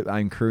value out of it, I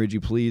encourage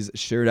you, please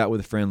share it out with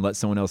a friend. Let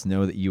someone else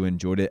know that you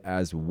enjoyed it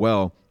as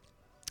well.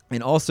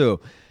 And also,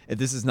 if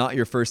this is not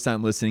your first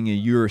time listening and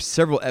you're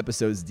several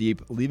episodes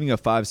deep, leaving a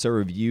 5-star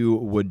review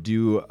would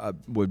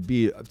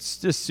be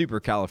just super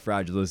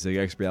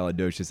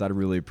califragilisticexpialidocious. I'd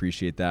really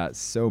appreciate that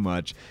so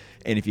much.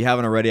 And if you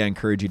haven't already, I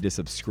encourage you to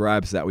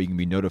subscribe so that way you can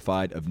be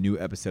notified of new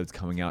episodes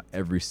coming out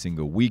every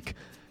single week.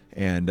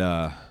 And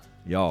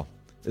y'all,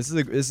 this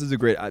is a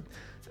great.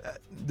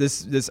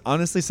 This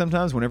honestly,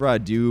 sometimes whenever I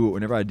do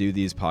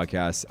these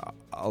podcasts,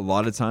 a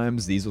lot of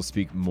times these will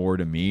speak more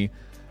to me.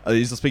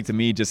 These will speak to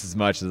me just as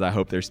much as I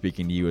hope they're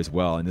speaking to you as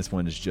well. And this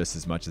one is just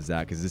as much as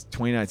that, because this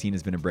 2019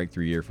 has been a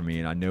breakthrough year for me.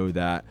 And I know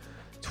that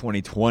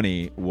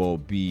 2020 will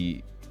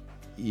be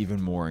even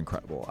more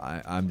incredible.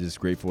 I'm just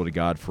grateful to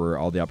God for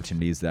all the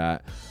opportunities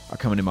that are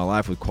coming in my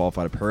life with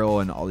Qualified Apparel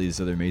and all these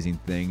other amazing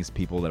things,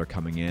 people that are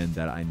coming in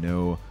that I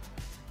know.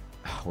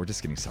 We're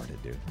just getting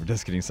started, dude. We're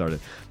just getting started.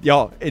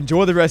 Y'all,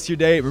 enjoy the rest of your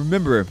day.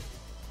 Remember,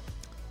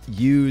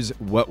 use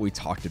what we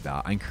talked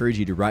about. I encourage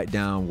you to write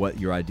down what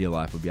your ideal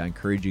life would be. I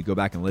encourage you to go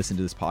back and listen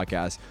to this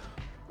podcast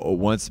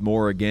once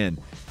more again,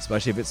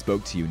 especially if it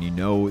spoke to you and you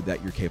know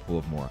that you're capable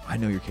of more. I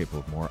know you're capable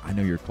of more. I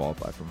know you're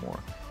qualified for more.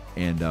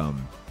 And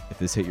if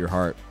this hit your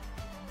heart,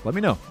 let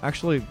me know.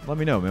 Actually, let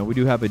me know, man. We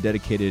do have a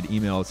dedicated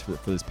email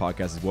for this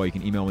podcast as well. You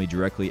can email me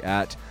directly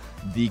at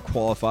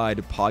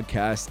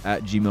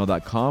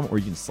thequalifiedpodcast@gmail.com, or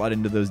you can slide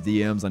into those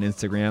DMs on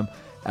Instagram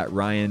at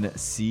Ryan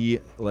C.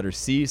 Letter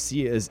C.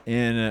 C is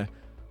in,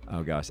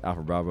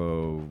 Alpha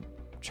Bravo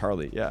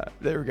Charlie. Yeah,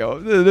 there we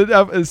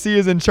go. C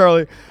is in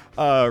Charlie.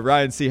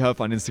 Ryan C.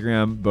 Huff on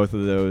Instagram. Both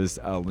of those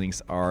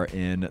links are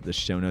in the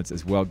show notes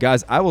as well.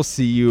 Guys, I will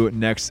see you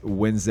next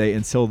Wednesday.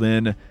 Until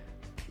then,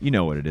 you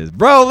know what it is.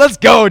 Bro, let's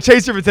go.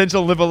 Chase your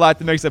potential. Live a life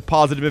that makes a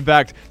positive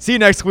impact. See you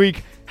next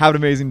week. Have an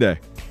amazing day.